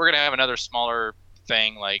over and they're like, we're gonna have another smaller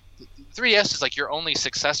thing. Like, 3DS is like your only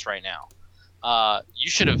success right now.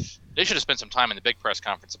 They should have spent some time in the big press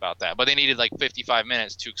conference about that, but they needed like 55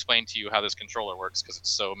 minutes to explain to you how this controller works, because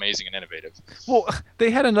it's so amazing and innovative. Well,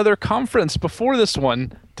 they had another conference before this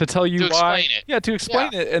one to tell you why. Explain it. Yeah, to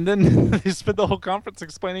explain it, and then they spent the whole conference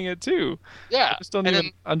explaining it too. Yeah, I just don't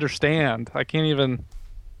even understand. I can't even.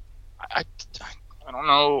 I don't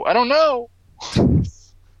know. I don't know.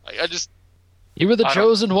 I just. You were the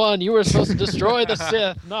chosen one. You were supposed to destroy the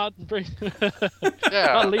Sith, not bring.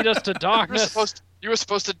 Not lead us to darkness. You were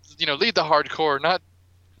supposed to, lead the hardcore, not.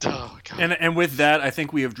 Oh God. And with that, I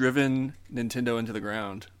think we have driven Nintendo into the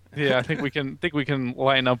ground. Yeah, I think we can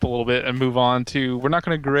lighten up a little bit and move on to. We're not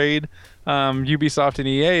going to grade Ubisoft and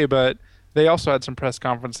EA, but they also had some press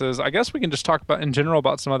conferences. I guess we can just talk about in general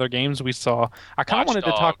about some other games we saw. I kind of wanted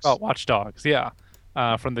to talk about Watch Dogs. Yeah,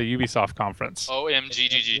 from the Ubisoft conference.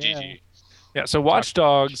 OMGGGG. Yeah, so Watch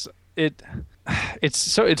Dogs, it's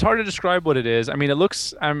hard to describe what it is. I mean, it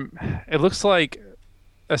looks like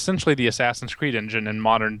essentially the Assassin's Creed engine in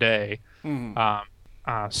modern day,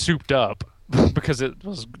 souped up, because it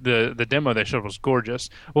was the demo they showed was gorgeous.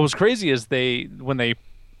 What was crazy is when they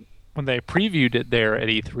previewed it there at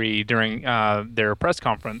E3 during their press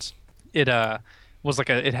conference, it had like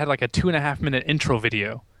a 2.5 minute intro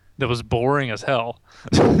video that was boring as hell.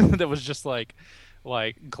 That was just like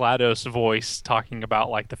like GLaDOS voice talking about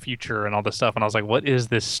like the future and all this stuff, and I was like, what is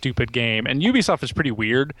this stupid game? And Ubisoft is pretty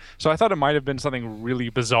weird, so I thought it might have been something really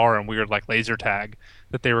bizarre and weird like laser tag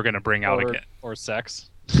that they were going to bring out again, or sex.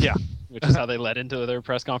 Yeah. Which is how they led into their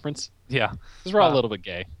press conference. Yeah, because we're all a little bit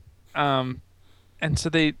gay. And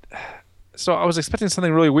so I was expecting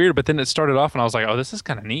something really weird, but then it started off and I was like, oh, this is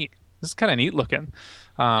kind of neat. This is kind of neat looking.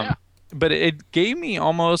 But it gave me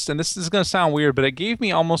almost, and this is going to sound weird, but it gave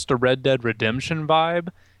me almost a Red Dead Redemption vibe,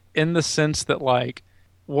 in the sense that like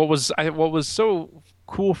what was so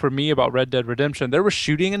cool for me about Red Dead Redemption, there was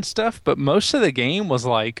shooting and stuff, but most of the game was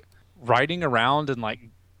like riding around and like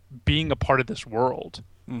being a part of this world.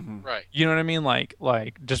 Mm-hmm. Right. You know what I mean? Like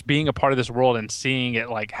just being a part of this world and seeing it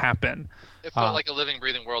like happen. It felt like a living,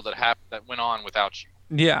 breathing world that went on without you.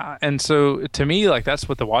 Yeah, and so to me, like that's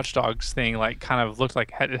what the Watch Dogs thing like kind of looked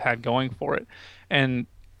like it had going for it. And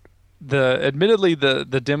admittedly the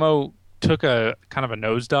demo took a kind of a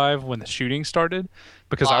nosedive when the shooting started,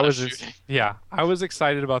 because I was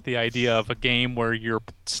excited about the idea of a game where you're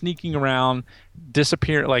sneaking around,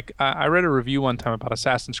 disappear. Like I read a review one time about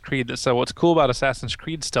Assassin's Creed that said what's cool about Assassin's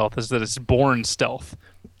Creed stealth is that it's born stealth.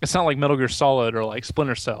 It's not like Metal Gear Solid or like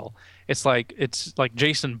Splinter Cell. It's like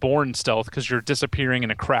Jason Bourne stealth, because you're disappearing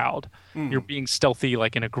in a crowd. You're being stealthy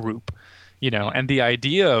like in a group, and the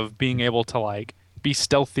idea of being able to like be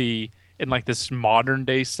stealthy in like this modern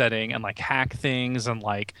day setting and like hack things and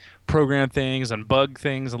like program things and bug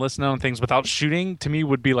things and listen on things without shooting, to me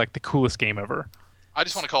would be like the coolest game ever. I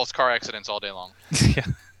just want to cause car accidents all day long. Yeah.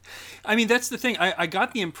 I mean, that's the thing. I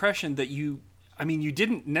got the impression that you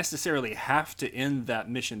didn't necessarily have to end that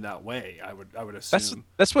mission that way. I would assume.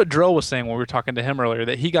 That's what Drill was saying when we were talking to him earlier,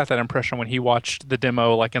 that he got that impression when he watched the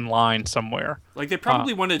demo like in line somewhere. Like they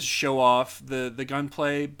probably wanted to show off the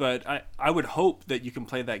gunplay, but I would hope that you can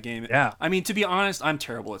play that game. Yeah. I mean, to be honest, I'm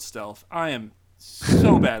terrible at stealth. I am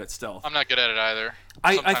so bad at stealth. I'm not good at it either.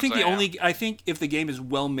 I think if the game is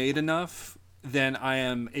well made enough, then I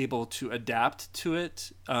am able to adapt to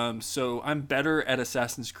it. So I'm better at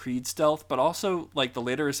Assassin's Creed stealth, but also like the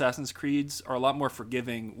later Assassin's Creeds are a lot more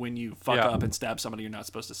forgiving when you fuck up and stab somebody you're not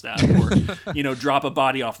supposed to stab, or drop a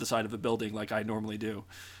body off the side of a building like I normally do.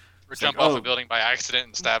 Or jump off a building by accident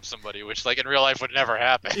and stab somebody, which like in real life would never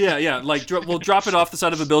happen. Yeah. Like we'll drop it off the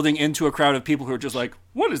side of a building into a crowd of people who are just like,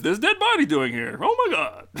 "What is this dead body doing here? Oh my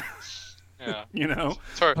god!" Yeah.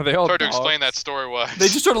 It's hard to explain that story-wise. They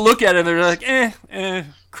just sort of look at it and they're like,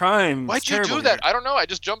 crime. Why'd you do that? Here. I don't know. I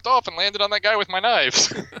just jumped off and landed on that guy with my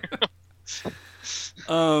knives.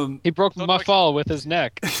 He broke my fall with his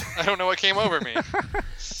neck. I don't know what came over me.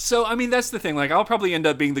 So, I mean, that's the thing. Like, I'll probably end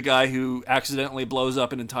up being the guy who accidentally blows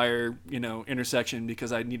up an entire, intersection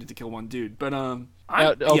because I needed to kill one dude. But,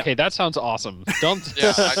 that sounds awesome. Don't.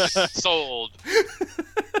 Yeah, I just sold.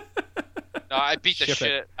 No, I beat the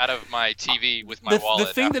shit out of my TV with my wallet.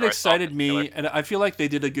 The thing that excited me, and I feel like they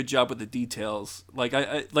did a good job with the details. Like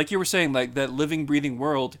like you were saying, like that living, breathing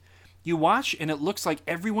world. You watch, and it looks like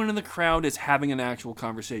everyone in the crowd is having an actual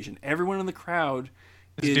conversation. Everyone in the crowd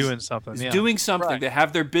is doing something. Doing something. Right. They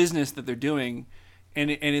have their business that they're doing,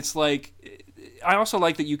 and it's like. I also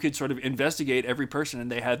like that you could sort of investigate every person,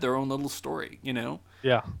 and they had their own little story.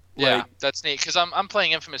 Yeah. Yeah, that's neat. Because I'm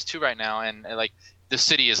playing Infamous 2 right now, and like. The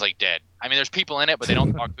city is like dead. I mean, there's people in it, but they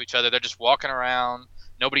don't talk to each other. They're just walking around.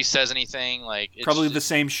 Nobody says anything. Like it's probably the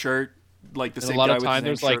same shirt, like the same. A lot guy of with time, the same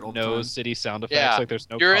there's shirt like no city sound effects. Yeah, like there's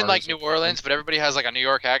no. You're in like New Orleans, but everybody has like a New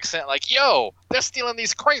York accent. Like, yo, they're stealing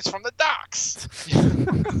these crates from the docks. And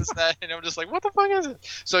I'm just like, what the fuck is it?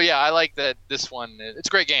 So yeah, I like that this one. It's a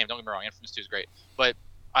great game. Don't get me wrong. Infamous 2 is great, but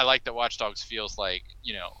I like that Watch Dogs feels like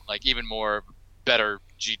like even more better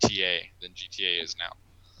GTA than GTA is now.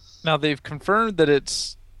 Now they've confirmed that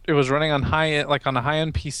it was running on on a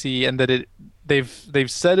high-end PC, and that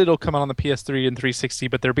they've said it'll come out on the PS3 and 360,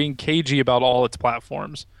 but they're being cagey about all its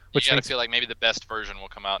platforms. Which you gotta feel like maybe the best version will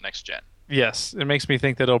come out next gen. Yes, it makes me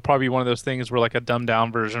think that it'll probably be one of those things where like a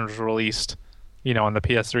dumbed-down version is released, on the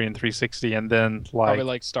PS3 and 360, and then probably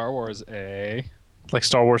like Star Wars like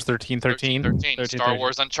Star Wars 1313. Star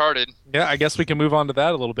Wars Uncharted. Yeah, I guess we can move on to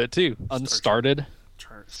that a little bit too. Unstarted.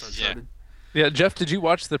 Yeah. Yeah, Jeff, did you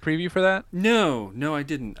watch the preview for that? No, I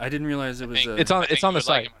didn't. I didn't realize it was. It's on the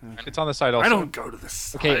site. It's on the site also. I don't go to the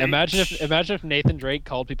site. Okay, imagine if Nathan Drake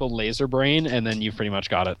called people laser brain, and then you pretty much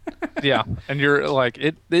got it. Yeah, and you're like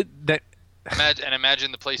that.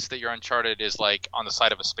 Imagine the place that you're Uncharted is like on the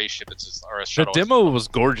side of a spaceship. Or a shuttle. The demo was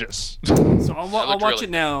gorgeous. So I'll watch it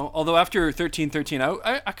now. Although after 1313,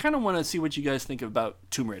 I kind of want to see what you guys think about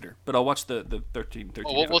Tomb Raider. But I'll watch the 1313.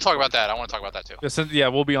 Oh, we'll talk about that. I want to talk about that too. Yeah,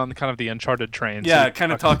 we'll be on kind of the Uncharted train. Yeah,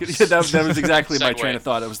 kind of talking. That was exactly my train of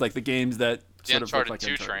thought. It was like the games that The Uncharted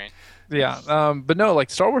 2 train. Yeah, but no, like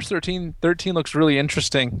Star Wars 13 looks really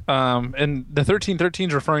interesting. And the 1313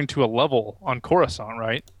 is referring to a level on Coruscant,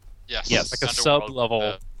 right? Yes. Like a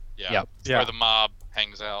sub-level. Yeah. Where the mob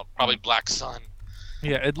hangs out. Probably Black Sun.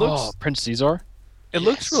 Yeah, it looks... Oh, Prince Caesar? It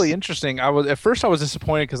looks really interesting. At first I was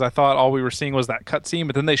disappointed because I thought all we were seeing was that cutscene,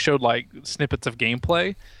 but then they showed like snippets of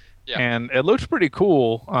gameplay, and it looked pretty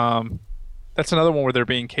cool. That's another one where they're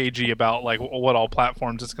being cagey about like what all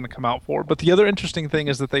platforms it's going to come out for. But the other interesting thing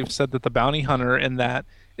is that they've said that the bounty hunter in that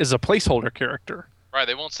is a placeholder character. Right,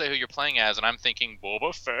 they won't say who you're playing as, and I'm thinking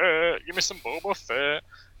Boba Fett. Give me some Boba Fett.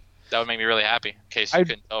 That would make me really happy. In case you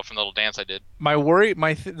couldn't tell from the little dance I did. My worry,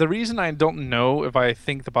 the reason I don't know if I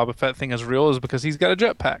think the Boba Fett thing is real is because he's got a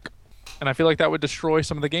jetpack, and I feel like that would destroy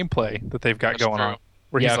some of the gameplay that they've got going on.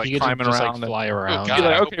 Where he's like climbing around, like, fly around. God,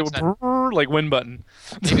 like, okay, like win button.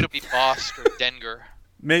 Maybe it'll be Bosk or Dengar.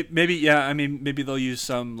 Maybe, yeah. I mean, maybe they'll use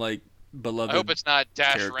some like beloved. I hope it's not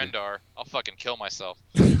Dash character. Rendar. I'll fucking kill myself.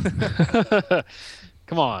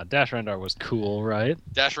 Come on, Dash Rendar was cool, right?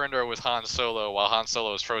 Dash Rendar was Han Solo while Han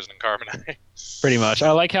Solo was frozen in carbonite. Pretty much.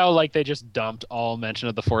 I like how like they just dumped all mention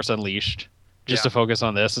of the Force Unleashed just to focus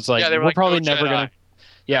on this. It's like we're like, probably never gonna.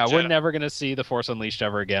 Yeah, we're never gonna see the Force Unleashed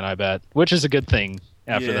ever again. I bet, which is a good thing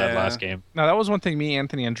after that last game. Now that was one thing me,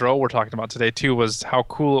 Anthony, and Joel were talking about today too. Was how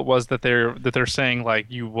cool it was that they're saying like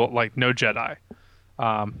you will like no Jedi.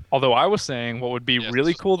 Although I was saying what would be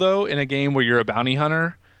really cool though in a game where you're a bounty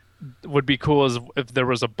hunter would be cool is if there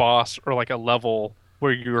was a boss or like a level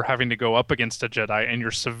where you're having to go up against a Jedi and you're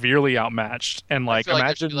severely outmatched, and like I feel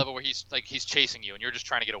imagine like a level where he's chasing you and you're just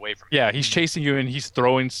trying to get away from him. Yeah, he's chasing you and he's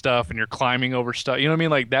throwing stuff and you're climbing over stuff. You know what I mean?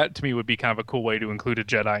 Like that to me would be kind of a cool way to include a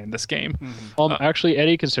Jedi in this game. Actually,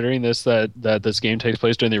 Eddie, considering this that this game takes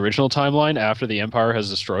place during the original timeline after the Empire has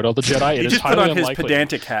destroyed all the Jedi, he it just is highly put on unlikely. his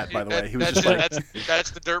pedantic hat, by the way. He was just like, that's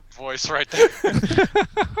the derp voice right there.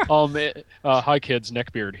 Hi kids,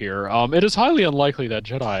 Neckbeard here. It is highly unlikely that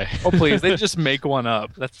Jedi. Oh please, they just make one up.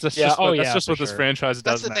 That's just that's what this franchise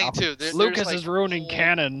does now. That's the thing too. Lucas is ruining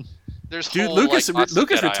canon. Lucas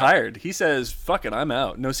retired. He says, "Fuck it, I'm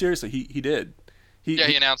out." No, seriously, he did.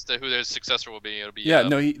 He announced who their successor will be. It'll be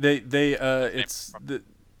it's the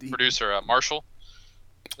producer Marshall.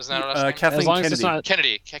 Isn't that what I was Kathleen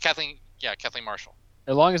Kennedy? Kathleen Marshall.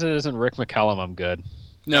 As long as it isn't Rick McCallum, I'm good.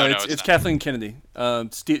 No, it's Kathleen Kennedy.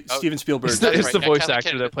 Steven Spielberg. It's the voice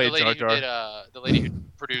actor that played Jar Jar. The lady who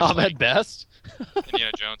produced Ahmed Best,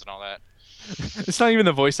 Indiana Jones and all that. It's not even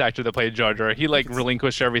the voice actor that played Jar Jar. He like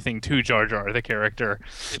relinquished everything to Jar Jar, the character.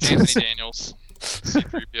 It's Anthony Daniels.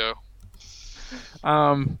 C-3PO.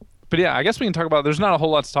 But yeah, I guess we can talk about. There's not a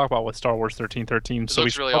whole lot to talk about with Star Wars 1313. So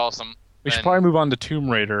it's really awesome. We should probably move on to Tomb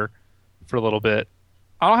Raider for a little bit.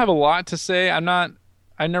 I don't have a lot to say.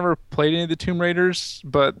 I never played any of the Tomb Raiders,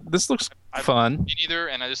 but this looks fun. Me neither,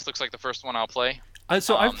 and this looks like the first one I'll play.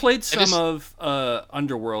 So I've played some of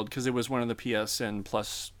Underworld because it was one of the PSN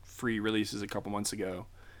Plus free releases a couple months ago,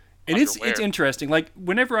 and it's interesting. Like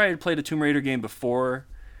whenever I had played a Tomb Raider game before,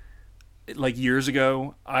 like years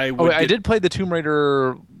ago, I did play the Tomb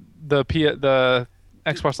Raider, the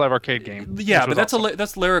Xbox Live Arcade game. Yeah, but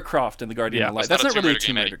that's Lara Croft in the Guardian of Light. That's not really a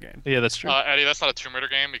Tomb Raider game. Yeah, that's true. Eddie, that's not a Tomb Raider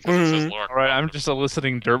game because it says Lara Croft. All right, I'm just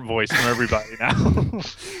eliciting derp voice from everybody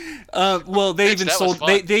now. Well, they even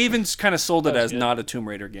kind of sold it as not a Tomb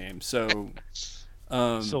Raider game. So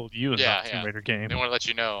sold you as not a Tomb Raider game. They want to let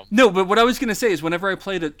you know. No, but what I was going to say is whenever I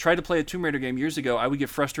tried to play a Tomb Raider game years ago, I would get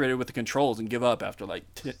frustrated with the controls and give up after like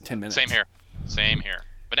 10 minutes. Same here.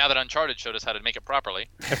 But now that Uncharted showed us how to make it properly.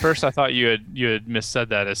 At first, I thought you had missaid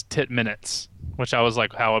that as tit minutes, which I was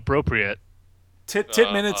like, how appropriate. Tit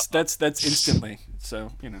minutes. That's instantly. So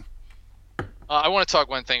I want to talk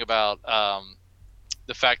one thing about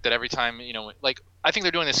the fact that every time I think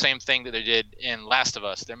they're doing the same thing that they did in Last of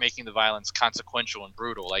Us. They're making the violence consequential and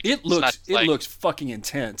brutal. Like it looks fucking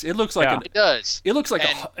intense. It looks like it does. It looks like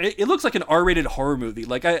an R-rated horror movie.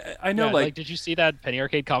 Like I know like did you see that Penny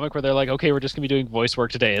Arcade comic where they're like, okay, we're just gonna be doing voice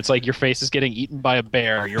work today. It's like your face is getting eaten by a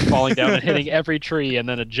bear. You're falling down and hitting every tree, and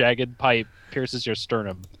then a jagged pipe pierces your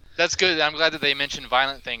sternum. That's good. I'm glad that they mentioned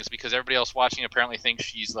violent things because everybody else watching apparently thinks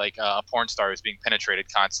she's like a porn star who's being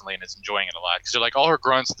penetrated constantly and is enjoying it a lot. Because they're like, all her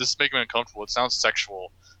grunts, this is making me uncomfortable. It sounds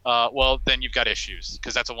sexual. Well, then you've got issues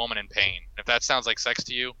because that's a woman in pain. If that sounds like sex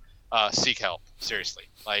to you, seek help. Seriously.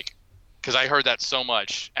 Like, because I heard that so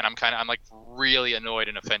much and I'm like really annoyed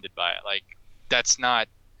and offended by it. Like, that's not.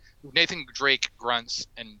 Nathan Drake grunts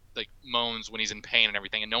and like moans when he's in pain and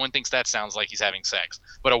everything, and no one thinks that sounds like he's having sex.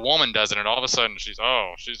 But a woman does it, and all of a sudden she's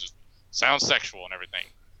just sounds sexual and everything.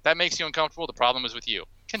 That makes you uncomfortable. The problem is with you.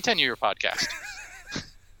 Continue your podcast.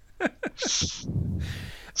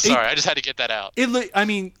 Sorry, I just had to get that out.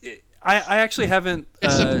 I actually haven't.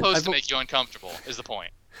 It's supposed to make you uncomfortable, is the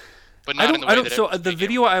point. But not in the way that so the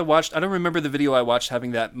video I watched, I don't remember the video I watched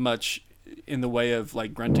having that much in the way of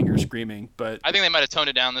like grunting or screaming, but I think they might have toned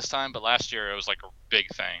it down this time. But last year it was like a big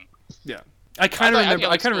thing. Yeah, I kind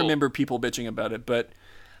of remember people bitching about it, but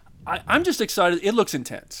I'm just excited. It looks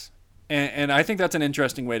intense, and I think that's an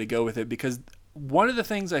interesting way to go with it because one of the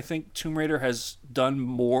things I think Tomb Raider has done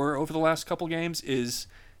more over the last couple games is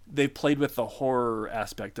they've played with the horror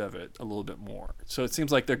aspect of it a little bit more. So it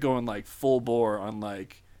seems like they're going like full bore on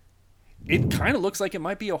like. It kind of looks like it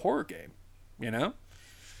might be a horror game, you know?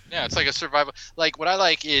 Yeah, it's like a survival. Like, what I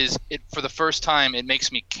like is, for the first time, it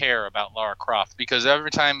makes me care about Lara Croft. Because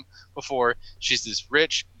every time before, she's this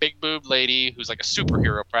rich, big-boobed lady who's like a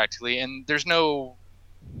superhero, practically. And there's no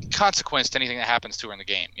consequence to anything that happens to her in the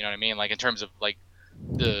game. You know what I mean? Like, in terms of, like,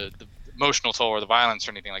 the emotional toll or the violence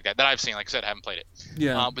or anything like that I've seen. Like I said, I haven't played it.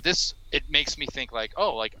 Yeah. But this, it makes me think like,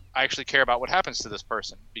 oh, like I actually care about what happens to this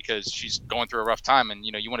person because she's going through a rough time, and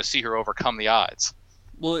you want to see her overcome the odds.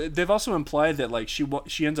 Well, they've also implied that like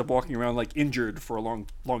she ends up walking around like injured for a long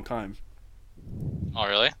time. Oh,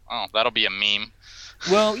 really? Oh, that'll be a meme.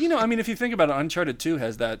 Well, if you think about it, Uncharted 2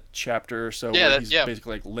 has that chapter or so where he's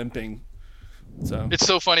basically like limping. So it's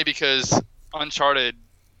so funny because Uncharted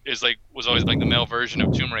was always like the male version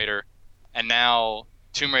of Tomb Raider. And now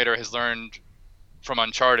Tomb Raider has learned from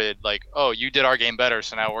Uncharted, like, oh, you did our game better,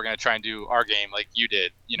 so now we're going to try and do our game like you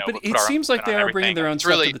did. But it seems like they are bringing their own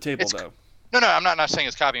stuff to the table, though. No, I'm not saying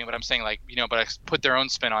it's copying, but I'm saying, like, but I put their own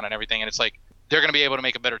spin on it and everything, and it's like they're going to be able to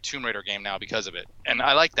make a better Tomb Raider game now because of it. And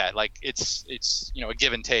I like that. Like, it's a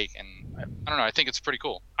give and take, and I don't know, I think it's pretty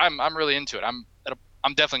cool. I'm really into it. I'm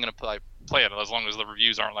definitely going to play it as long as the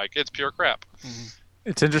reviews aren't like, it's pure crap. Mm-hmm.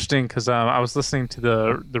 It's interesting because I was listening to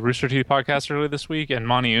the Rooster Teeth podcast earlier this week, and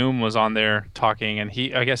Monty was on there talking, and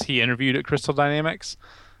I guess he interviewed at Crystal Dynamics,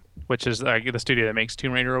 which is the studio that makes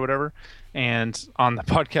Tomb Raider or whatever. And on the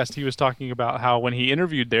podcast, he was talking about how when he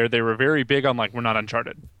interviewed there, they were very big on like, we're not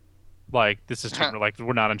Uncharted, like this is Tomb Raider, like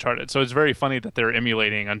we're not Uncharted. So it's very funny that they're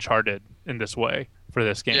emulating Uncharted in this way for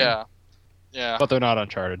this game. Yeah. But they're not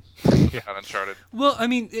Uncharted. Yeah, not Uncharted. Well, I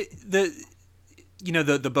mean, the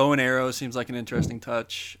bow and arrow seems like an interesting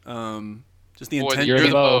touch. Just the intent. You're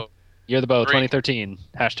the bow. You're the bow. 2013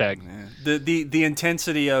 hashtag. Yeah. The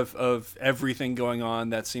intensity of everything going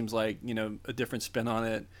on. That seems like a different spin on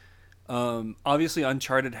it. Obviously,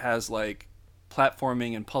 Uncharted has like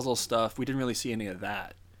platforming and puzzle stuff. We didn't really see any of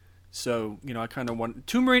that. So I kind of want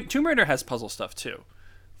Tomb Raider has puzzle stuff too.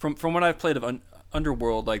 From what I've played of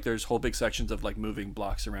Underworld, like there's whole big sections of like moving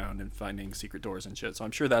blocks around and finding secret doors and shit. So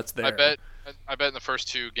I'm sure that's there. I bet in the first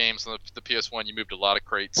two games on the PS1 you moved a lot of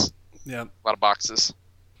crates. Yeah. A lot of boxes.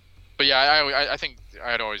 But yeah, I think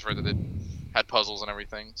I had always read that it had puzzles and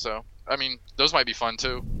everything. So I mean, those might be fun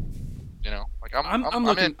too. Like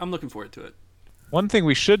I'm looking forward to it. One thing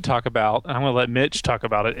we should talk about, and I'm going to let Mitch talk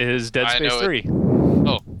about it, is Dead Space 3.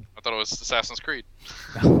 Oh, I thought it was Assassin's Creed.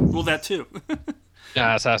 Well, that too.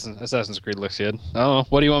 Yeah, Assassin's Creed looks good. Oh,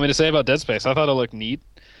 what do you want me to say about Dead Space? I thought it looked neat.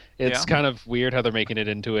 It's kind of weird how they're making it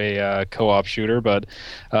into a co-op shooter, but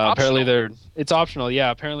apparently it's optional.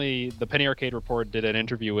 Yeah, apparently the Penny Arcade Report did an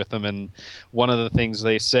interview with them, and one of the things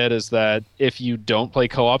they said is that if you don't play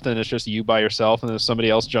co-op, then it's just you by yourself, and if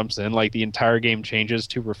somebody else jumps in, like the entire game changes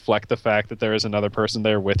to reflect the fact that there is another person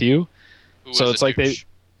there with you. So it's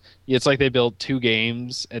like they built two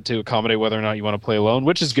games to accommodate whether or not you want to play alone,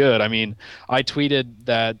 which is good. I mean, I tweeted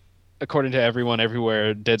that according to everyone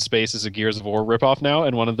everywhere, Dead Space is a Gears of War ripoff now,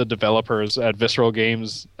 and one of the developers at Visceral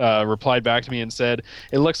Games replied back to me and said,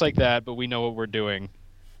 "It looks like that, but we know what we're doing.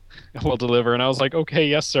 We'll deliver." And I was like, "Okay,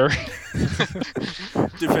 yes, sir."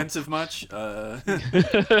 Defensive much?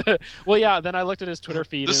 Well, yeah. Then I looked at his Twitter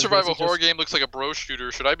feed. This survival horror game looks like a bro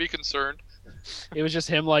shooter. Should I be concerned? It was just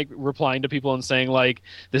him like replying to people and saying like,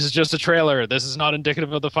 "This is just a trailer. This is not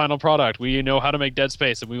indicative of the final product. We know how to make Dead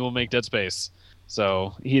Space, and we will make Dead Space."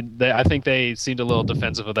 So I think they seemed a little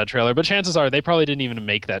defensive of that trailer, but chances are they probably didn't even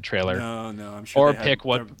make that trailer. No, I'm sure. Or pick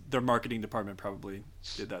what their marketing department probably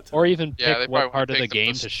did that. Or even pick what part of the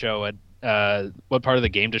game to show at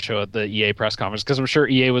the EA press conference, because I'm sure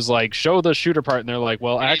EA was like, "Show the shooter part," and they're like,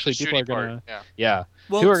 "Well, actually, people are gonna, yeah."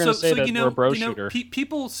 Well, people are gonna say that we're a bro shooter.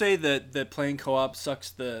 People say that playing co-op sucks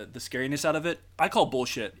the scariness out of it. I call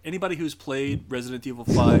bullshit. Anybody who's played Resident Evil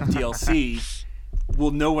 5 DLC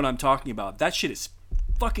will know what I'm talking about. That shit is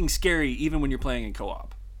fucking scary, even when you're playing in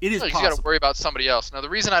co-op. It is possible. You got to worry about somebody else. Now, the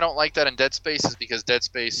reason I don't like that in Dead Space is because Dead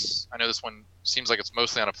Space, I know this one seems like it's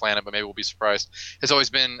mostly on a planet, but maybe we'll be surprised, has always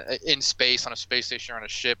been in space, on a space station or on a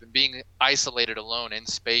ship, and being isolated alone in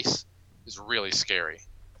space is really scary.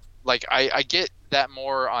 like I get that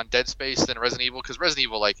more on Dead Space than Resident Evil, because Resident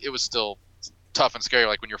Evil, like, it was still tough and scary.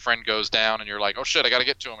 Like when your friend goes down and you're like, oh shit, I got to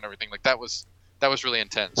get to him and everything. Like that was really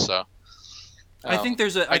intense. So I think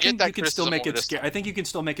I think you can still make it scary. I think you can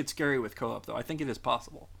still make it scary with co-op though. I think it is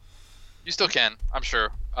possible. You still can, I'm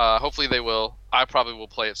sure. Hopefully they will. I probably will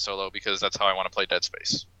play it solo because that's how I want to play Dead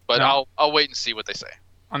Space. But No. I'll wait and see what they say.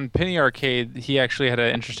 On Penny Arcade, he actually had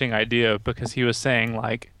an interesting idea because he was saying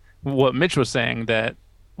like what Mitch was saying, that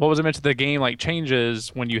what was it, Mitch? The game like changes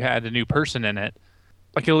when you had a new person in it.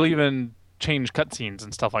 Like it'll even change cutscenes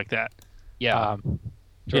and stuff like that. Yeah.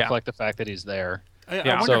 To reflect the fact that he's there. I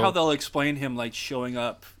wonder how they'll explain him like showing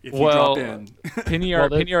up if you Well, drop in. Penny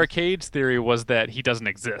Arcade's theory was that he doesn't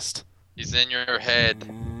exist. He's in your head.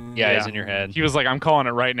 Yeah, he's in your head. He was like, I'm calling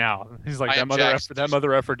it right now. He's like, that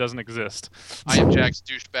mother effer doesn't exist. I am Jack's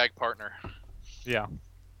douchebag partner. Yeah.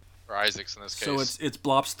 Or Isaac's in this case. So it's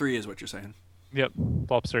Blops 3 is what you're saying. Yep.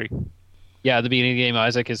 Blops 3. Yeah, at the beginning of the game,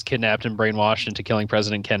 Isaac is kidnapped and brainwashed into killing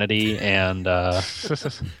President Kennedy, and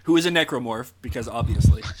who is a necromorph, because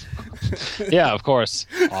obviously. Yeah, of course.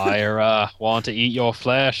 I want to eat your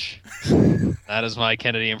flesh. That is my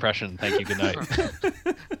Kennedy impression. Thank you. Good night.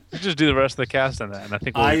 You just do the rest of the cast on that, and I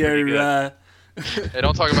think we'll be pretty good. Hey,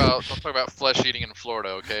 don't talk about flesh eating in Florida,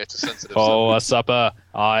 okay? It's a sensitive Oh, subject. a supper.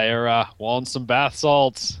 I want some bath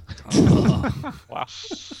salts. Wow.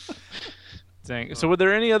 Dang. So were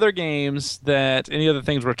there any other games any other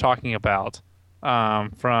things we're talking about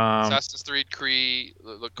from Assassin's Creed,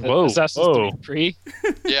 look cool. Whoa. Assassin's Creed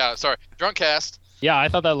 3? Yeah, sorry. Drunk cast. Yeah, I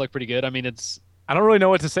thought that looked pretty good. I mean, I don't really know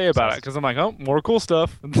what to say about it because I'm like, oh, more cool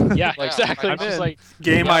stuff. yeah, Like, exactly. I'm Just in. like,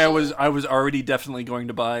 Game yeah. I was already definitely going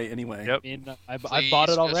to buy anyway. Yep. I mean, I Please, bought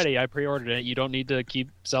it just- already. I pre-ordered it. You don't need to keep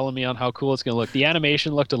selling me on how cool it's going to look. The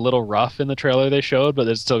animation looked a little rough in the trailer they showed, but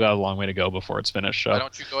it's still got a long way to go before it's finished. Why So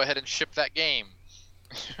don't you go ahead and ship that game?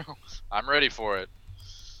 I'm ready for it.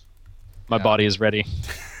 my body is ready.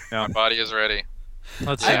 My body is ready.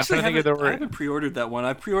 Let's see. I I'm actually trying to think if haven't pre-ordered that one.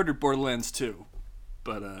 I pre-ordered Borderlands 2,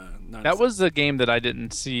 but that was a game that I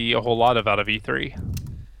didn't see a whole lot of out of E3.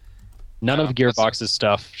 None of Gearbox's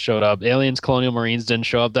stuff showed up. Aliens Colonial Marines didn't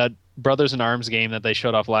show up. That Brothers in Arms game that they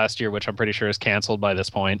showed off last year, which I'm pretty sure is canceled by this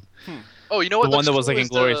point. Oh, you know what? The one that was looks like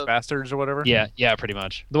cool is Inglourious Bastards or whatever. Yeah, pretty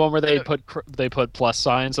much. The one where they put plus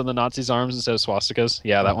signs on the Nazis' arms instead of swastikas.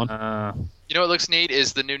 Yeah, that one. You know what looks neat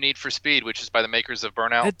is the new Need for Speed, which is by the makers of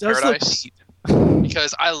Burnout It does Paradise. look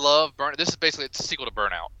Because I love Burnout. This is basically it's a sequel to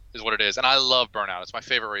Burnout, is what it is, and I love Burnout. It's my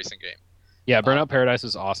favorite racing game. Yeah, Burnout Paradise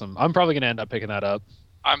is awesome. I'm probably gonna end up picking that up.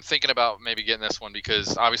 I'm thinking about maybe getting this one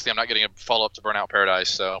because obviously I'm not getting a follow-up to Burnout Paradise,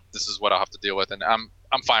 so this is what I'll have to deal with, and I'm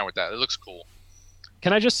fine with that. It looks cool.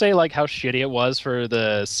 Can I just say like how shitty it was for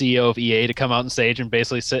the CEO of EA to come out on stage and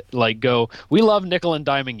basically go, "We love nickel and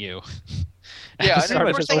diming you." Yeah, and Start the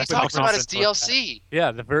with first just thing he like talks about is nonsense DLC.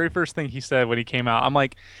 Yeah, the very first thing he said when he came out, I'm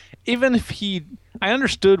like, even if I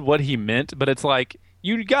understood what he meant, but it's like,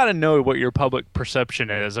 you got to know what your public perception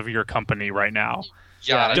is of your company right now.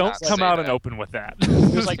 Yeah, Don't come out and open with that.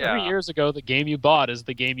 It was like Yeah. 3 years ago, the game you bought is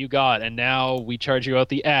the game you got, and now we charge you out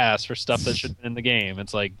the ass for stuff that should have been in the game.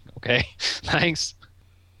 It's like, okay, thanks.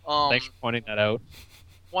 Thanks for pointing that out.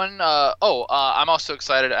 I'm also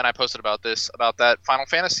excited, and I posted about that Final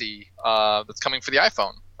Fantasy that's coming for the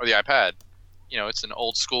iPhone or the iPad. You know, it's an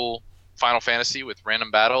old school Final Fantasy with random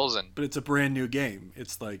battles, But it's a brand new game.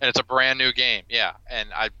 It's a brand new game. Yeah, and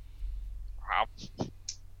I'll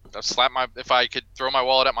slap if I could throw my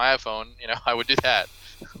wallet at my iPhone, you know, I would do that.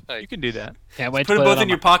 You can do that. Can't wait put to them play both that in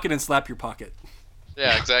your pocket and slap your pocket.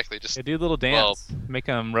 Yeah, exactly. Just Yeah, do a little dance. Make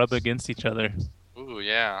them rub against each other. ooh,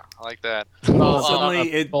 yeah, I like that.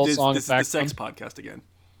 Suddenly, full song this is the back sex then. podcast again.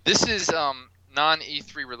 This is non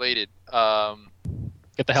E3 related.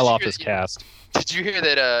 Get the hell off this cast. Did you hear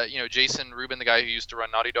that? Jason Rubin, the guy who used to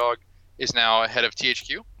run Naughty Dog, is now head of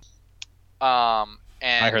THQ.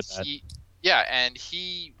 And I heard that. And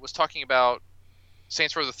he was talking about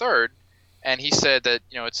Saints Row the Third, and he said that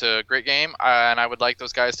it's a great game, and I would like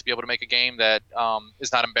those guys to be able to make a game that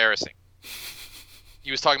is not embarrassing. He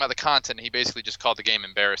was talking about the content, and he basically just called the game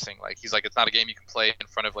embarrassing. Like he's like, it's not a game you can play in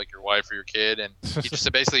front of like your wife or your kid, and he just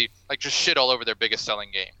said basically like just shit all over their biggest selling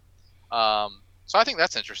game. So I think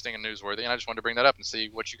that's interesting and newsworthy, and I just wanted to bring that up and see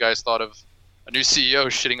what you guys thought of a new CEO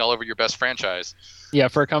shitting all over your best franchise. Yeah,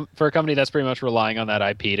 for a company that's pretty much relying on that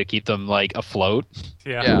IP to keep them like afloat.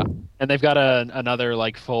 Yeah. And they've got another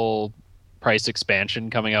like full price expansion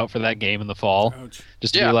coming out for that game in the fall. Ouch.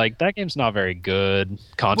 Just to be like, that game's not very good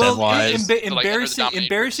content wise. dominate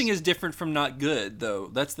Embarrassing is different from not good, though.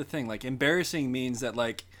 That's the thing. Like, embarrassing means that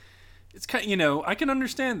like It's kind of, I can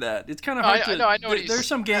understand that. It's kind of hard to. I know there's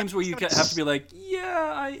some games where you have to be like,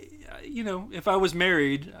 yeah, if I was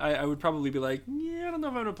married, I would probably be like, yeah, I don't know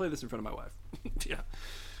if I'm gonna play this in front of my wife. Yeah.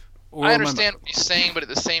 Or I understand what you're saying, but at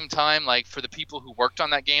the same time, like for the people who worked on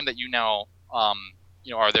that game that you now,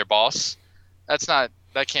 are their boss,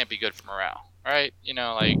 that can't be good for morale, right?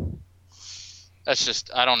 That's just,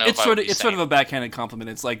 I don't know. It's sort of a backhanded compliment.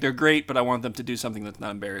 It's like they're great, but I want them to do something that's not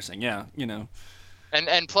embarrassing. Yeah,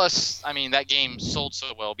 And plus, I mean, that game sold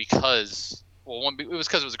so well because, it was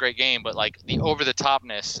because it was a great game, but like the over the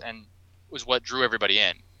topness and was what drew everybody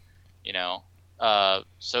in,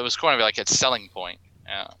 So it was kind of like its selling point.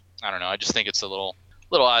 I don't know. I just think it's a little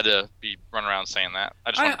odd to be running around saying that.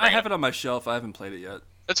 I have it on my shelf. I haven't played it yet.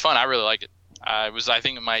 It's fun. I really like it. It was, I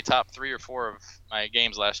think, in my top 3 or 4 of my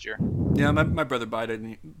games last year. Yeah, my brother bought it,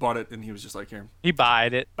 and he was just like, here. He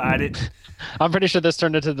bought it. I'm pretty sure this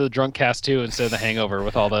turned into the drunk cast too instead of the Hangover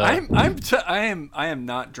with all the. I am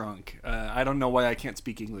not drunk. I don't know why I can't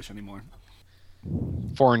speak English anymore.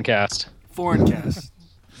 Foreign cast. Yeah.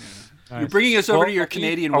 Nice. You're bringing us over to your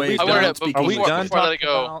Canadian ways. Are we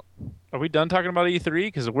done talking about E3?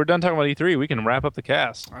 Because if we're done talking about E3, we can wrap up the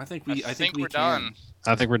cast. I think we're done.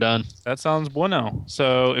 I think we're done. That sounds bueno.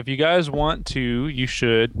 So if you guys want to, you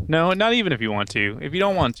should. No, not even if you want to. If you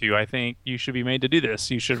don't want to, I think you should be made to do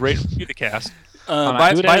this. You should rate and review the cast.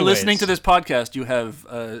 By listening to this podcast, you have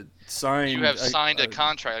signed. You have signed a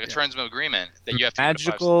contract, like a terms of agreement that you have to.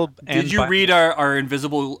 Magical. Did you read our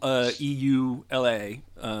invisible EULA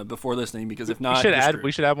before listening? Because if not,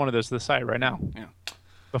 we should add one of those to the site right now. Yeah.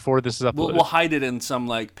 Before this is uploaded, we'll hide it in some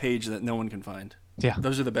page that no one can find. Yeah,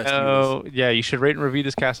 those are the best. Yeah, you should rate and review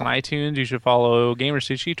this cast on iTunes. You should follow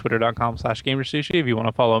GamerSushi, twitter.com/GamerSushi. If you want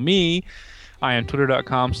to follow me, I am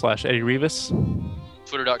twitter.com/Eddie Rivas.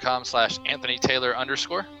 Twitter.com/Anthony Taylor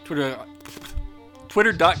 _.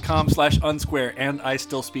 Twitter.com/unsquare, and I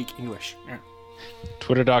still speak English. Yeah.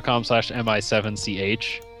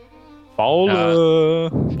 Twitter.com/mi7ch. Follow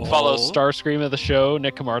Starscream of the show,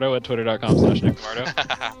 Nick Camardo at twitter.com/Nick Camardo.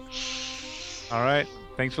 All right.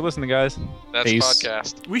 Thanks for listening, guys. That's a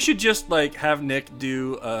podcast. We should just have Nick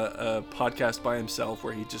do a podcast by himself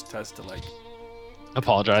where he just has to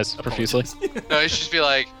apologize profusely. No, he should just be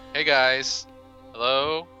like, "Hey guys,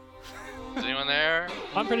 hello, is anyone there?"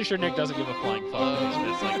 I'm pretty sure Nick doesn't give a flying fuck.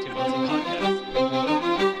 It's 2 months of podcast.